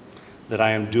 that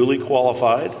I am duly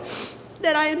qualified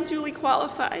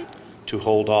to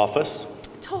hold office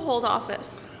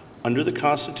under the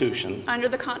Constitution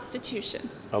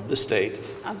of the state,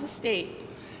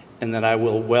 and that I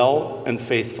will well and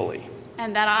faithfully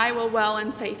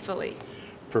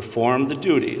perform the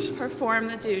duties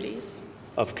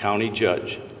of county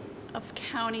judge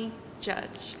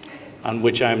on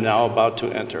which I am now about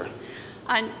to enter.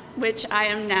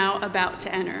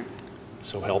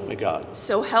 So help me God.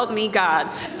 So help me God.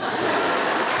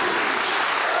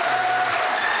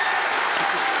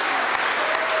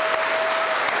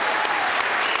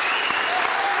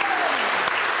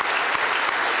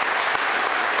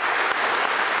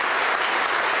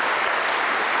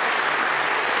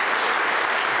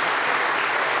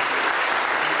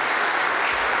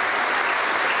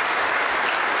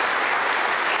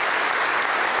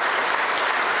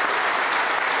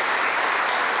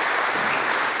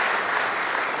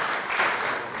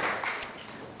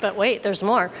 But wait, there's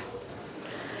more.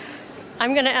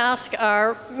 I'm going to ask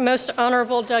our most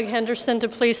honorable Doug Henderson to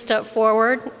please step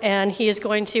forward, and he is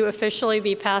going to officially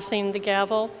be passing the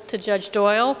gavel to Judge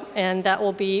Doyle, and that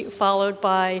will be followed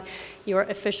by your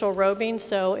official robing.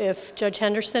 So if Judge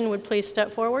Henderson would please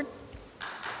step forward.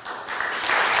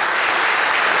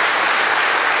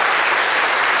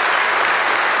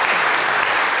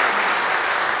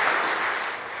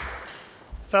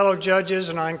 Fellow judges,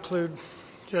 and I include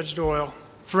Judge Doyle,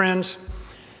 friends,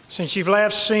 since you've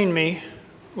last seen me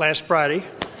last Friday,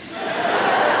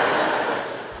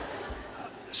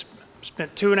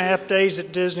 spent 2.5 days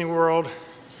at Disney World,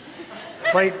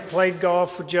 played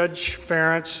golf with Judge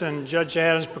Ferentz and Judge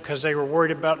Adams because they were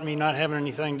worried about me not having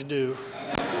anything to do.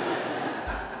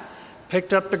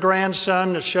 Picked up the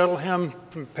grandson to shuttle him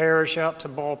from parish out to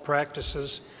ball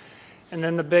practices, and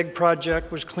then the big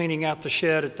project was cleaning out the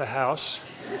shed at the house.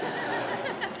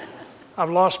 I've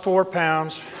lost 4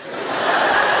 pounds.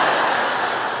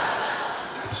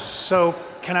 So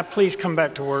can I please come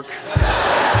back to work?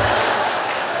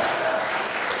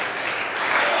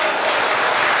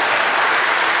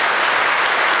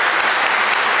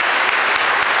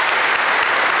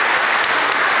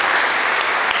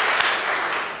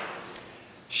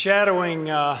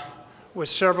 Shadowing with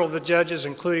several of the judges,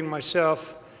 including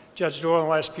myself, Judge Doyle in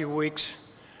the last few weeks,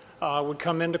 would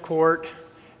come into court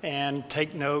and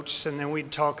take notes, and then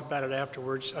we'd talk about it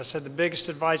afterwards. I said, the biggest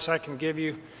advice I can give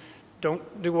you,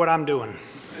 don't do what I'm doing.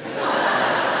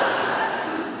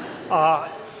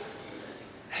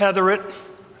 Heather it,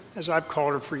 as I've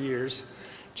called her for years.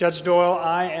 Judge Doyle,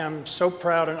 I am so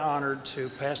proud and honored to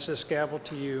pass this gavel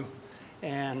to you,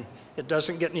 and it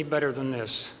doesn't get any better than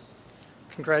this.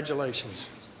 Congratulations.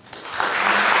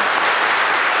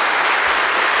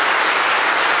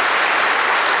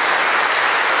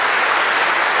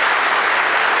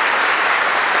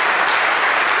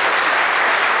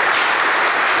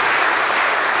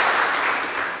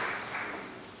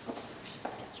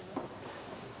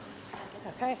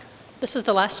 Okay, this is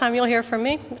the last time you'll hear from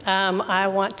me. I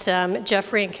want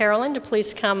Jeffrey and Carolyn to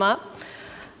please come up.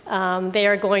 They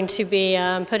are going to be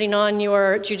putting on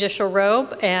your judicial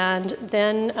robe, and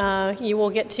then you will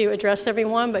get to address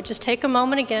everyone. But just take a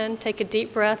moment again, take a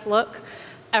deep breath, look.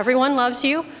 Everyone loves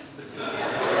you.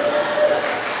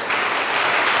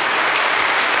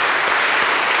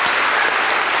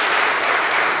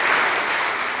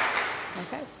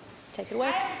 Okay, take it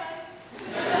away.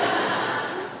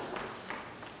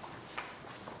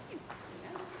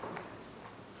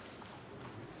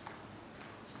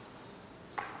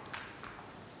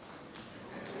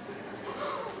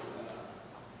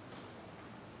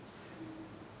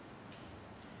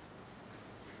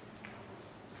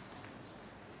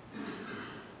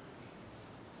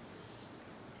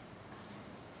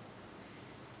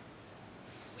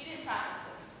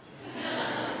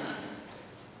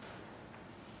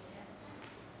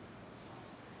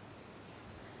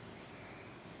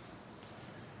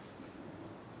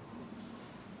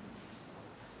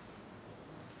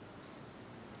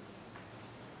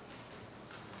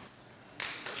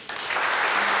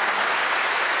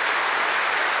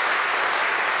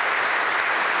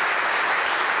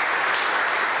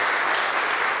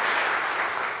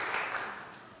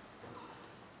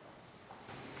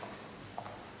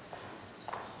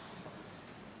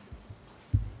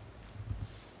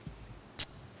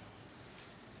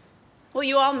 Well,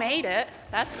 you all made it.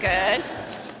 That's good.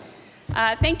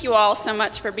 Thank you all so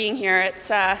much for being here.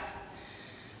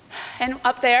 And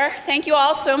up there, thank you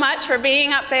all so much for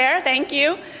being up there. Thank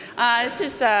you. This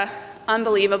is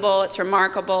unbelievable. It's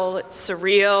remarkable. It's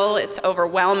surreal. It's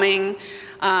overwhelming.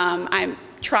 I'm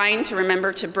trying to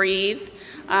remember to breathe.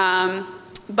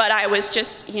 But I was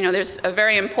just, there's a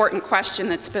very important question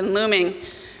that's been looming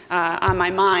on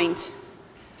my mind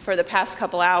for the past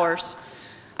couple hours.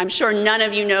 I'm sure none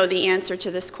of you know the answer to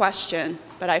this question,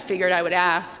 but I figured I would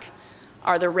ask,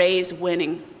 are the Rays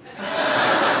winning?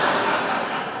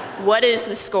 What is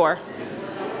the score?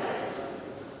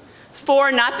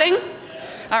 4-0?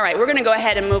 All right, we're going to go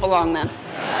ahead and move along then.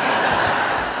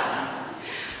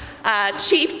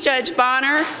 Chief Judge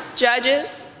Bonner,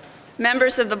 judges,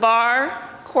 members of the bar,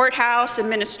 courthouse,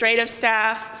 administrative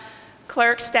staff,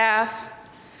 clerk staff,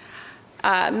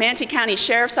 Manatee County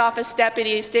Sheriff's Office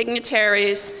deputies,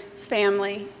 dignitaries,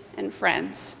 family, and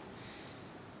friends.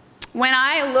 When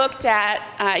I looked at,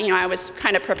 I was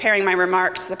kind of preparing my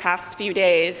remarks the past few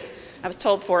days. I was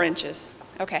told 4 inches.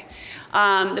 Okay.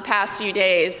 The past few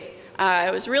days, I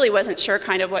wasn't sure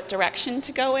kind of what direction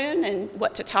to go in and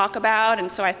what to talk about,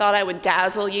 and so I thought I would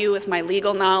dazzle you with my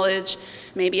legal knowledge.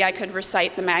 Maybe I could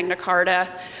recite the Magna Carta.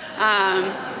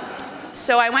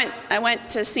 So I went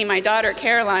to see my daughter,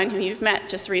 Caroline, who you've met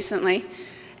just recently,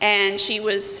 and she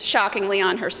was shockingly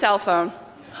on her cell phone,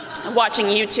 watching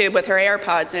YouTube with her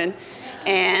AirPods in.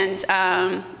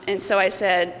 And so I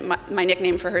said, my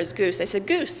nickname for her is Goose. I said,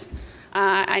 Goose,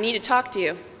 I need to talk to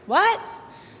you. What?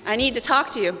 I need to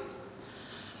talk to you.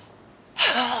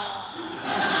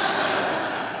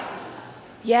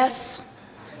 Yes.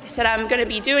 I said, I'm going to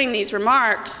be doing these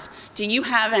remarks. Do you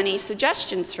have any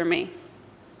suggestions for me?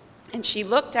 And she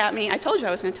looked at me. I told you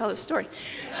I was going to tell this story.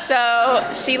 So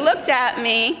she looked at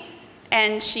me,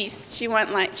 and she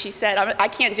went like, she said, I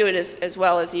can't do it as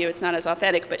well as you. It's not as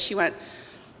authentic, but she went,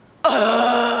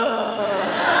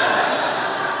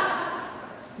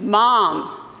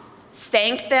 Mom,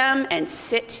 thank them and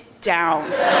sit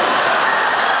down.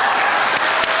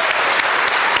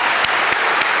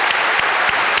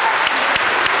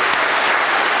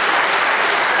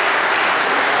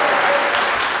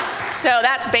 So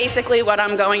that's basically what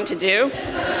I'm going to do,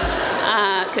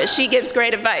 because she gives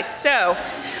great advice. So,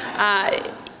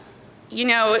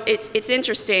 it's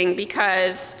interesting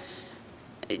because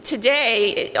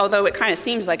today, although it kind of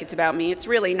seems like it's about me, it's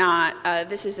really not.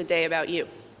 This is a day about you.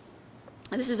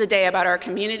 This is a day about our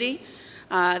community.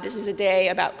 This is a day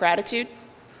about gratitude.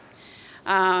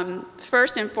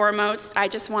 First and foremost, I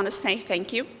just want to say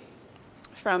thank you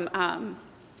from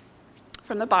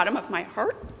the bottom of my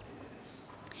heart.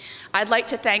 I'd like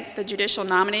to thank the Judicial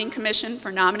Nominating Commission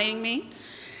for nominating me,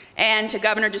 and to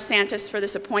Governor DeSantis for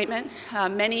this appointment.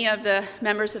 Many of the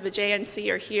members of the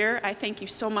JNC are here. I thank you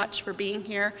so much for being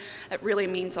here. That really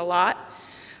means a lot.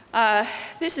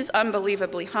 This is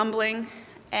unbelievably humbling,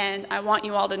 and I want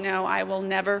you all to know I will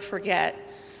never forget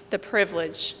the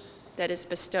privilege that is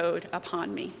bestowed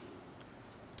upon me.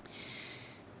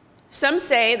 Some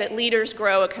say that leaders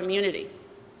grow a community.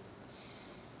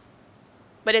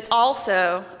 But it's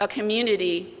also a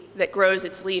community that grows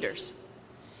its leaders.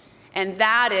 And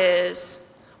that is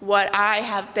what I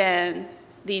have been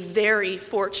the very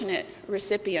fortunate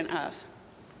recipient of.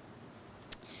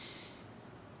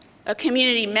 A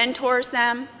community mentors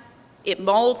them, it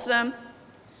molds them,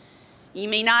 You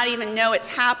may not even know it's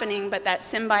happening, but that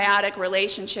symbiotic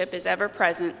relationship is ever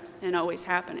present and always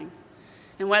happening.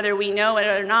 And whether we know it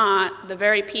or not, the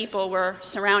very people we're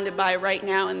surrounded by right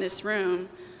now in this room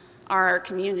are our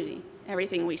community.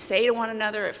 Everything we say to one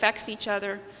another affects each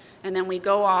other, and then we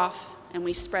go off and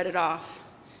we spread it off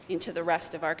into the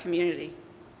rest of our community.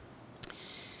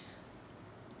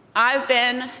 I've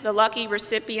been the lucky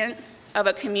recipient of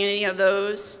a community of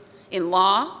those in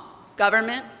law,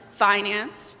 government,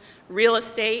 finance, real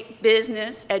estate,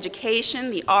 business,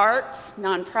 education, the arts,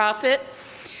 nonprofit,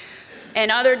 and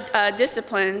other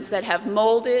disciplines that have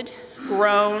molded,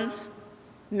 grown,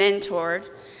 mentored,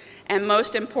 and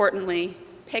most importantly,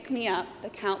 picked me up the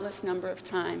countless number of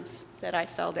times that I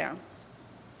fell down.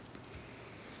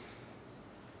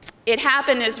 It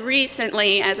happened as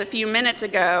recently as a few minutes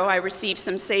ago. I received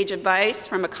some sage advice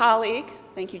from a colleague,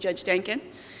 thank you, Judge Denkin,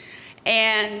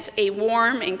 and a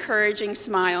warm, encouraging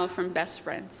smile from best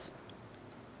friends.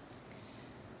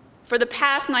 For the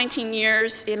past 19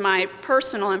 years in my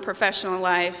personal and professional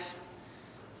life,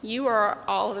 you are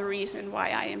all the reason why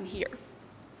I am here.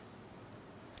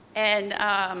 And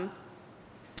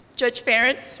Judge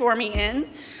Ferentz swore me in.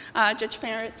 Judge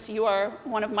Ferentz, you are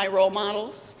one of my role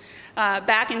models.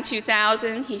 Back in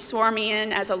 2000, he swore me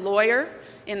in as a lawyer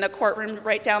in the courtroom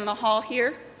right down the hall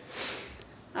here.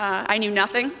 I knew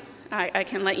nothing. I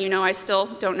can let you know I still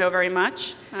don't know very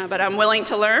much, but I'm willing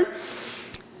to learn.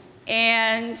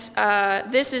 And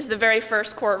this is the very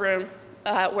first courtroom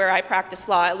where I practiced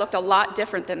law. It looked a lot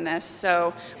different than this.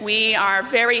 So we are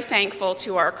very thankful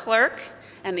to our clerk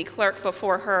and the clerk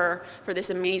before her for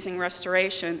this amazing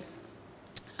restoration.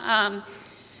 The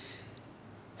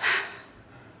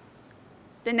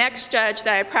next judge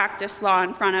that I practiced law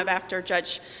in front of after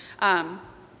Judge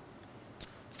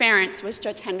Ferentz was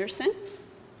Judge Henderson.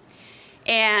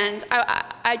 And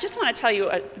I just want to tell you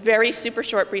a very super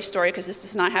short brief story, because this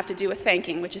does not have to do with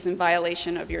thanking, which is in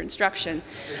violation of your instruction.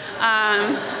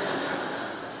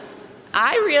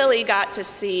 I really got to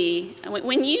see,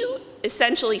 when you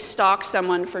essentially stalk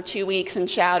someone for 2 weeks and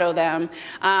shadow them,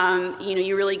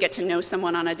 you really get to know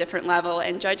someone on a different level.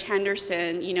 And Judge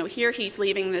Henderson, here he's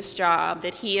leaving this job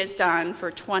that he has done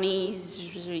for 20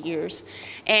 years.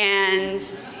 And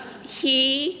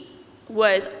he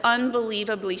was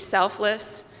unbelievably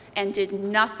selfless and did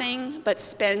nothing but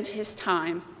spend his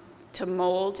time to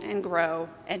mold and grow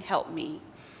and help me.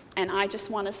 And I just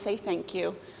want to say thank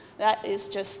you. That is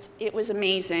just, it was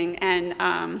amazing.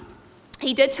 And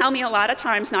he did tell me a lot of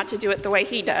times not to do it the way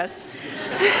he does.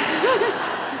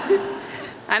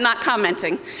 I'm not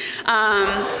commenting.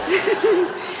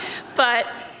 But,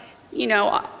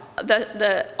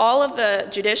 all of the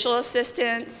judicial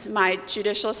assistants, my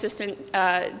judicial assistant,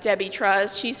 Debbie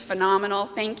Truz, she's phenomenal.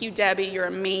 Thank you, Debbie, you're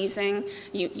amazing.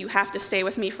 You have to stay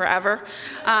with me forever.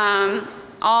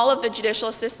 All of the judicial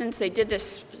assistants, they did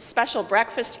this special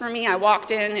breakfast for me. I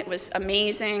walked in, it was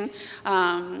amazing.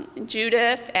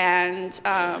 Judith and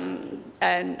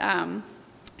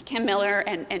Kim Miller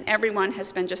and everyone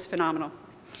has been just phenomenal.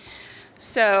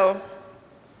 So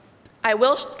I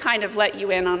will kind of let you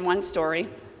in on one story,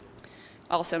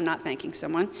 also not thanking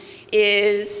someone,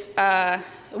 is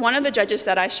one of the judges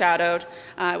that I shadowed,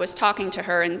 I was talking to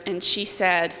her, and she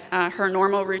said her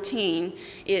normal routine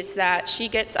is that she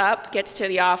gets up, gets to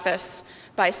the office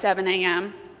by 7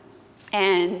 a.m.,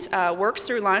 and works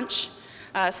through lunch,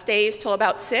 stays till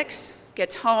about 6,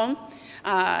 gets home,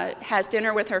 has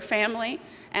dinner with her family,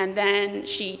 and then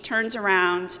she turns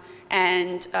around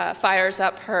and fires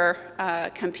up her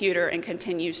computer and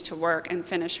continues to work and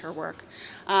finish her work.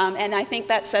 And I think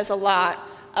that says a lot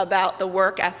about the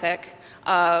work ethic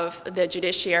of the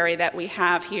judiciary that we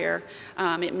have here.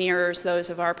 It mirrors those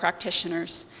of our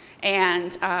practitioners.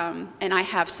 And I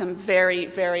have some very,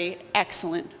 very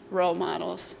excellent role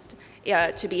models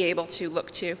to be able to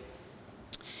look to.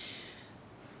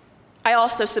 I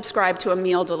also subscribe to a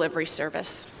meal delivery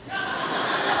service.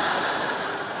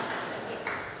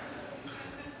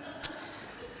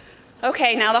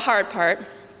 Okay, now the hard part.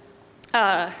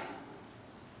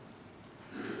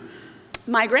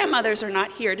 My grandmothers are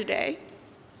not here today.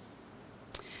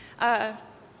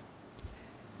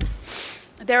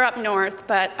 They're up north,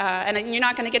 but, and you're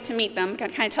not going to get to meet them.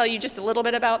 Can I tell you just a little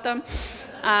bit about them?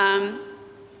 And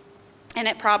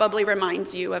it probably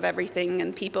reminds you of everything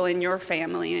and people in your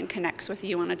family and connects with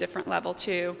you on a different level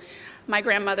too. My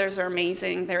grandmothers are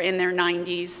amazing. They're in their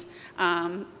 90s.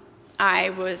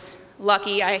 I was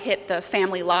lucky I hit the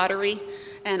family lottery,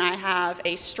 and I have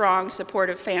a strong,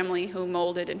 supportive family who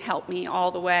molded and helped me all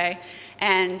the way.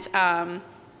 And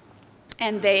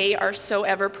And they are so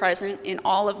ever present in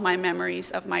all of my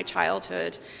memories of my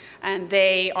childhood. And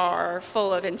they are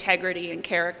full of integrity and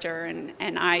character,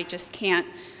 and I just can't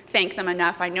thank them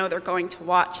enough. I know they're going to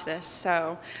watch this.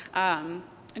 So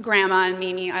Grandma and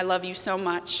Mimi, I love you so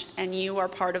much, and you are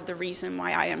part of the reason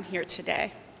why I am here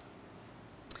today.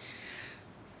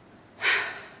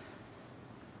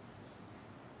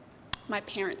 My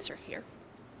parents are here.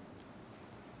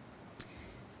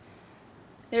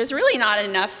 There's really not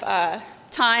enough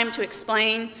time to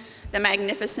explain the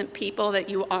magnificent people that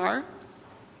you are,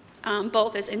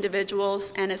 both as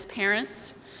individuals and as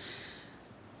parents.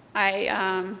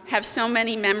 I have so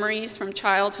many memories from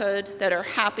childhood that are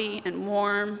happy and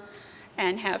warm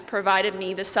and have provided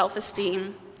me the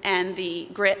self-esteem and the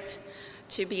grit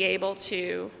to be able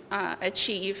to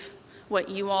achieve what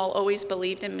you all always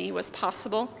believed in me was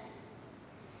possible.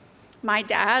 My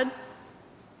dad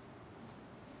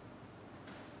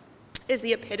is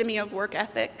the epitome of work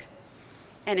ethic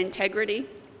and integrity.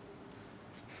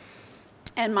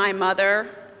 And my mother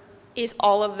is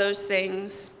all of those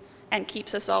things and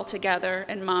keeps us all together.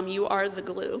 And Mom, you are the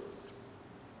glue.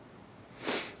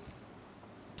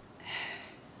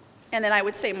 And then I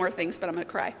would say more things, but I'm gonna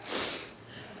cry.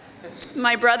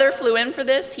 My brother flew in for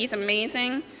this. He's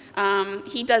amazing.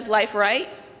 He does life right.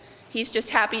 He's just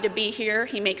happy to be here.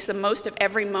 He makes the most of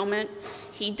every moment.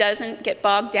 He doesn't get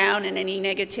bogged down in any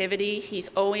negativity. He's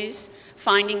always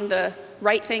finding the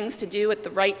right things to do at the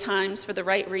right times for the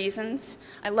right reasons.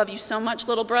 I love you so much,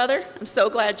 little brother. I'm so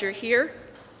glad you're here.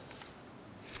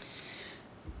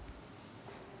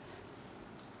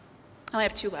 I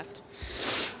have 2 left.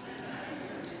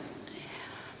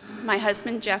 My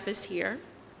husband, Jeff, is here.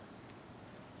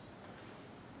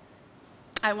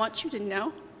 I want you to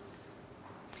know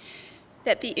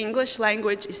that the English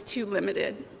language is too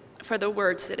limited for the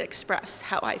words that express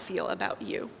how I feel about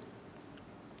you.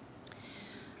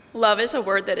 Love is a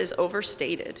word that is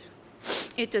overstated.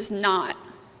 It does not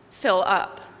fill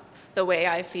up the way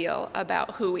I feel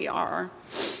about who we are.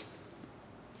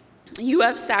 You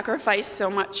have sacrificed so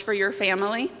much for your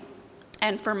family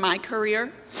and for my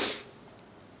career,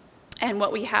 and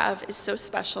what we have is so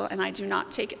special, and I do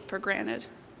not take it for granted.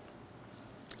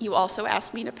 You also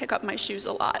asked me to pick up my shoes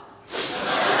a lot.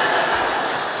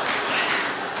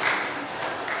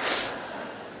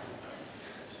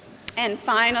 And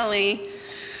finally,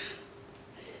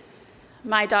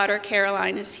 my daughter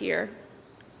Caroline is here,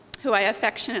 who I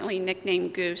affectionately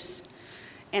nicknamed Goose.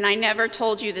 And I never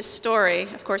told you this story.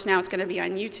 Of course, now it's going to be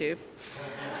on YouTube.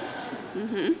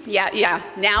 Yeah,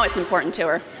 now it's important to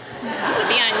her. I'm going to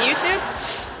be on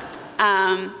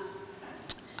YouTube.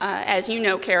 As you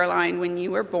know, Caroline, when you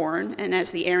were born, and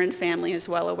as the Aaron family is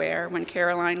well aware, when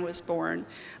Caroline was born,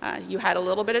 you had a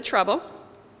little bit of trouble,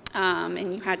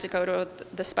 and you had to go to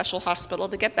the special hospital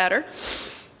to get better.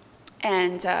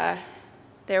 And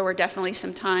there were definitely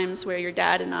some times where your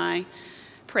dad and I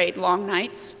prayed long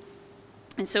nights.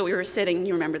 And so we were sitting,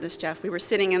 you remember this, Jeff, we were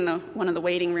sitting in one of the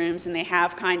waiting rooms, and they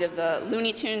have kind of the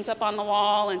Looney Tunes up on the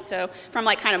wall. And so from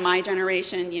like kind of my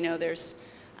generation, you know, there's,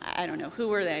 I don't know, who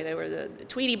were they? They were the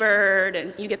Tweety Bird,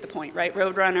 and you get the point, right?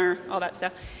 Roadrunner, all that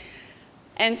stuff.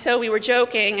 And so we were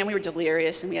joking, and we were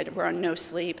delirious, and we were on no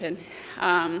sleep. And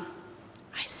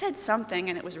I said something,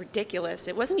 and it was ridiculous.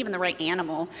 It wasn't even the right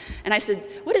animal. And I said,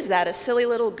 "What is that, a silly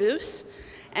little goose?"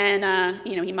 And,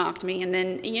 you know, he mocked me. And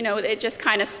then, you know, it just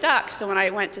kind of stuck. So when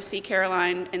I went to see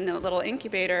Caroline in the little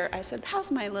incubator, I said,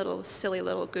 "How's my little silly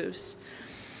little goose?"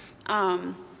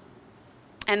 And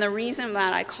the reason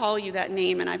that I call you that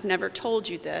name, and I've never told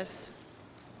you this,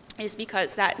 is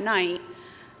because that night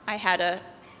I had a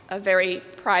very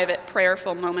private,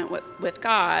 prayerful moment with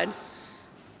God,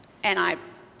 and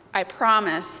I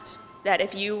promised that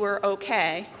if you were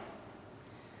okay,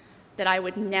 that I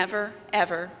would never,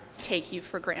 ever take you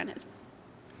for granted.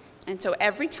 And so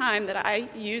every time that I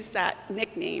use that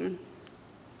nickname,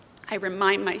 I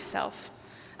remind myself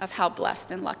of how blessed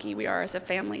and lucky we are as a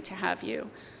family to have you.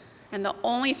 And the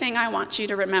only thing I want you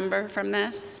to remember from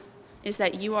this is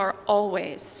that you are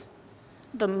always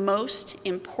the most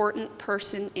important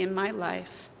person in my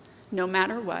life, no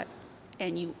matter what,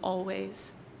 and you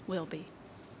always will be.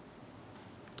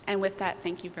 And with that,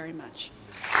 thank you very much.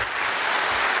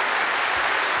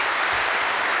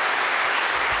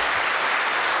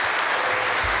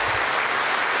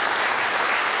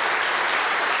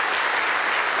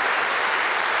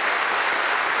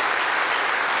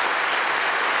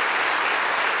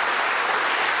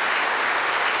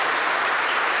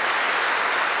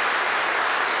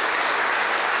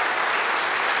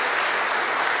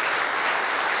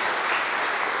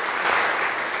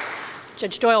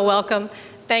 Judge Doyle, welcome.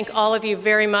 thank all of you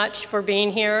very much for being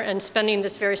here and spending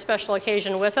this very special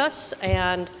occasion with us.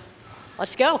 And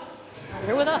let's go.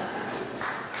 You're with us.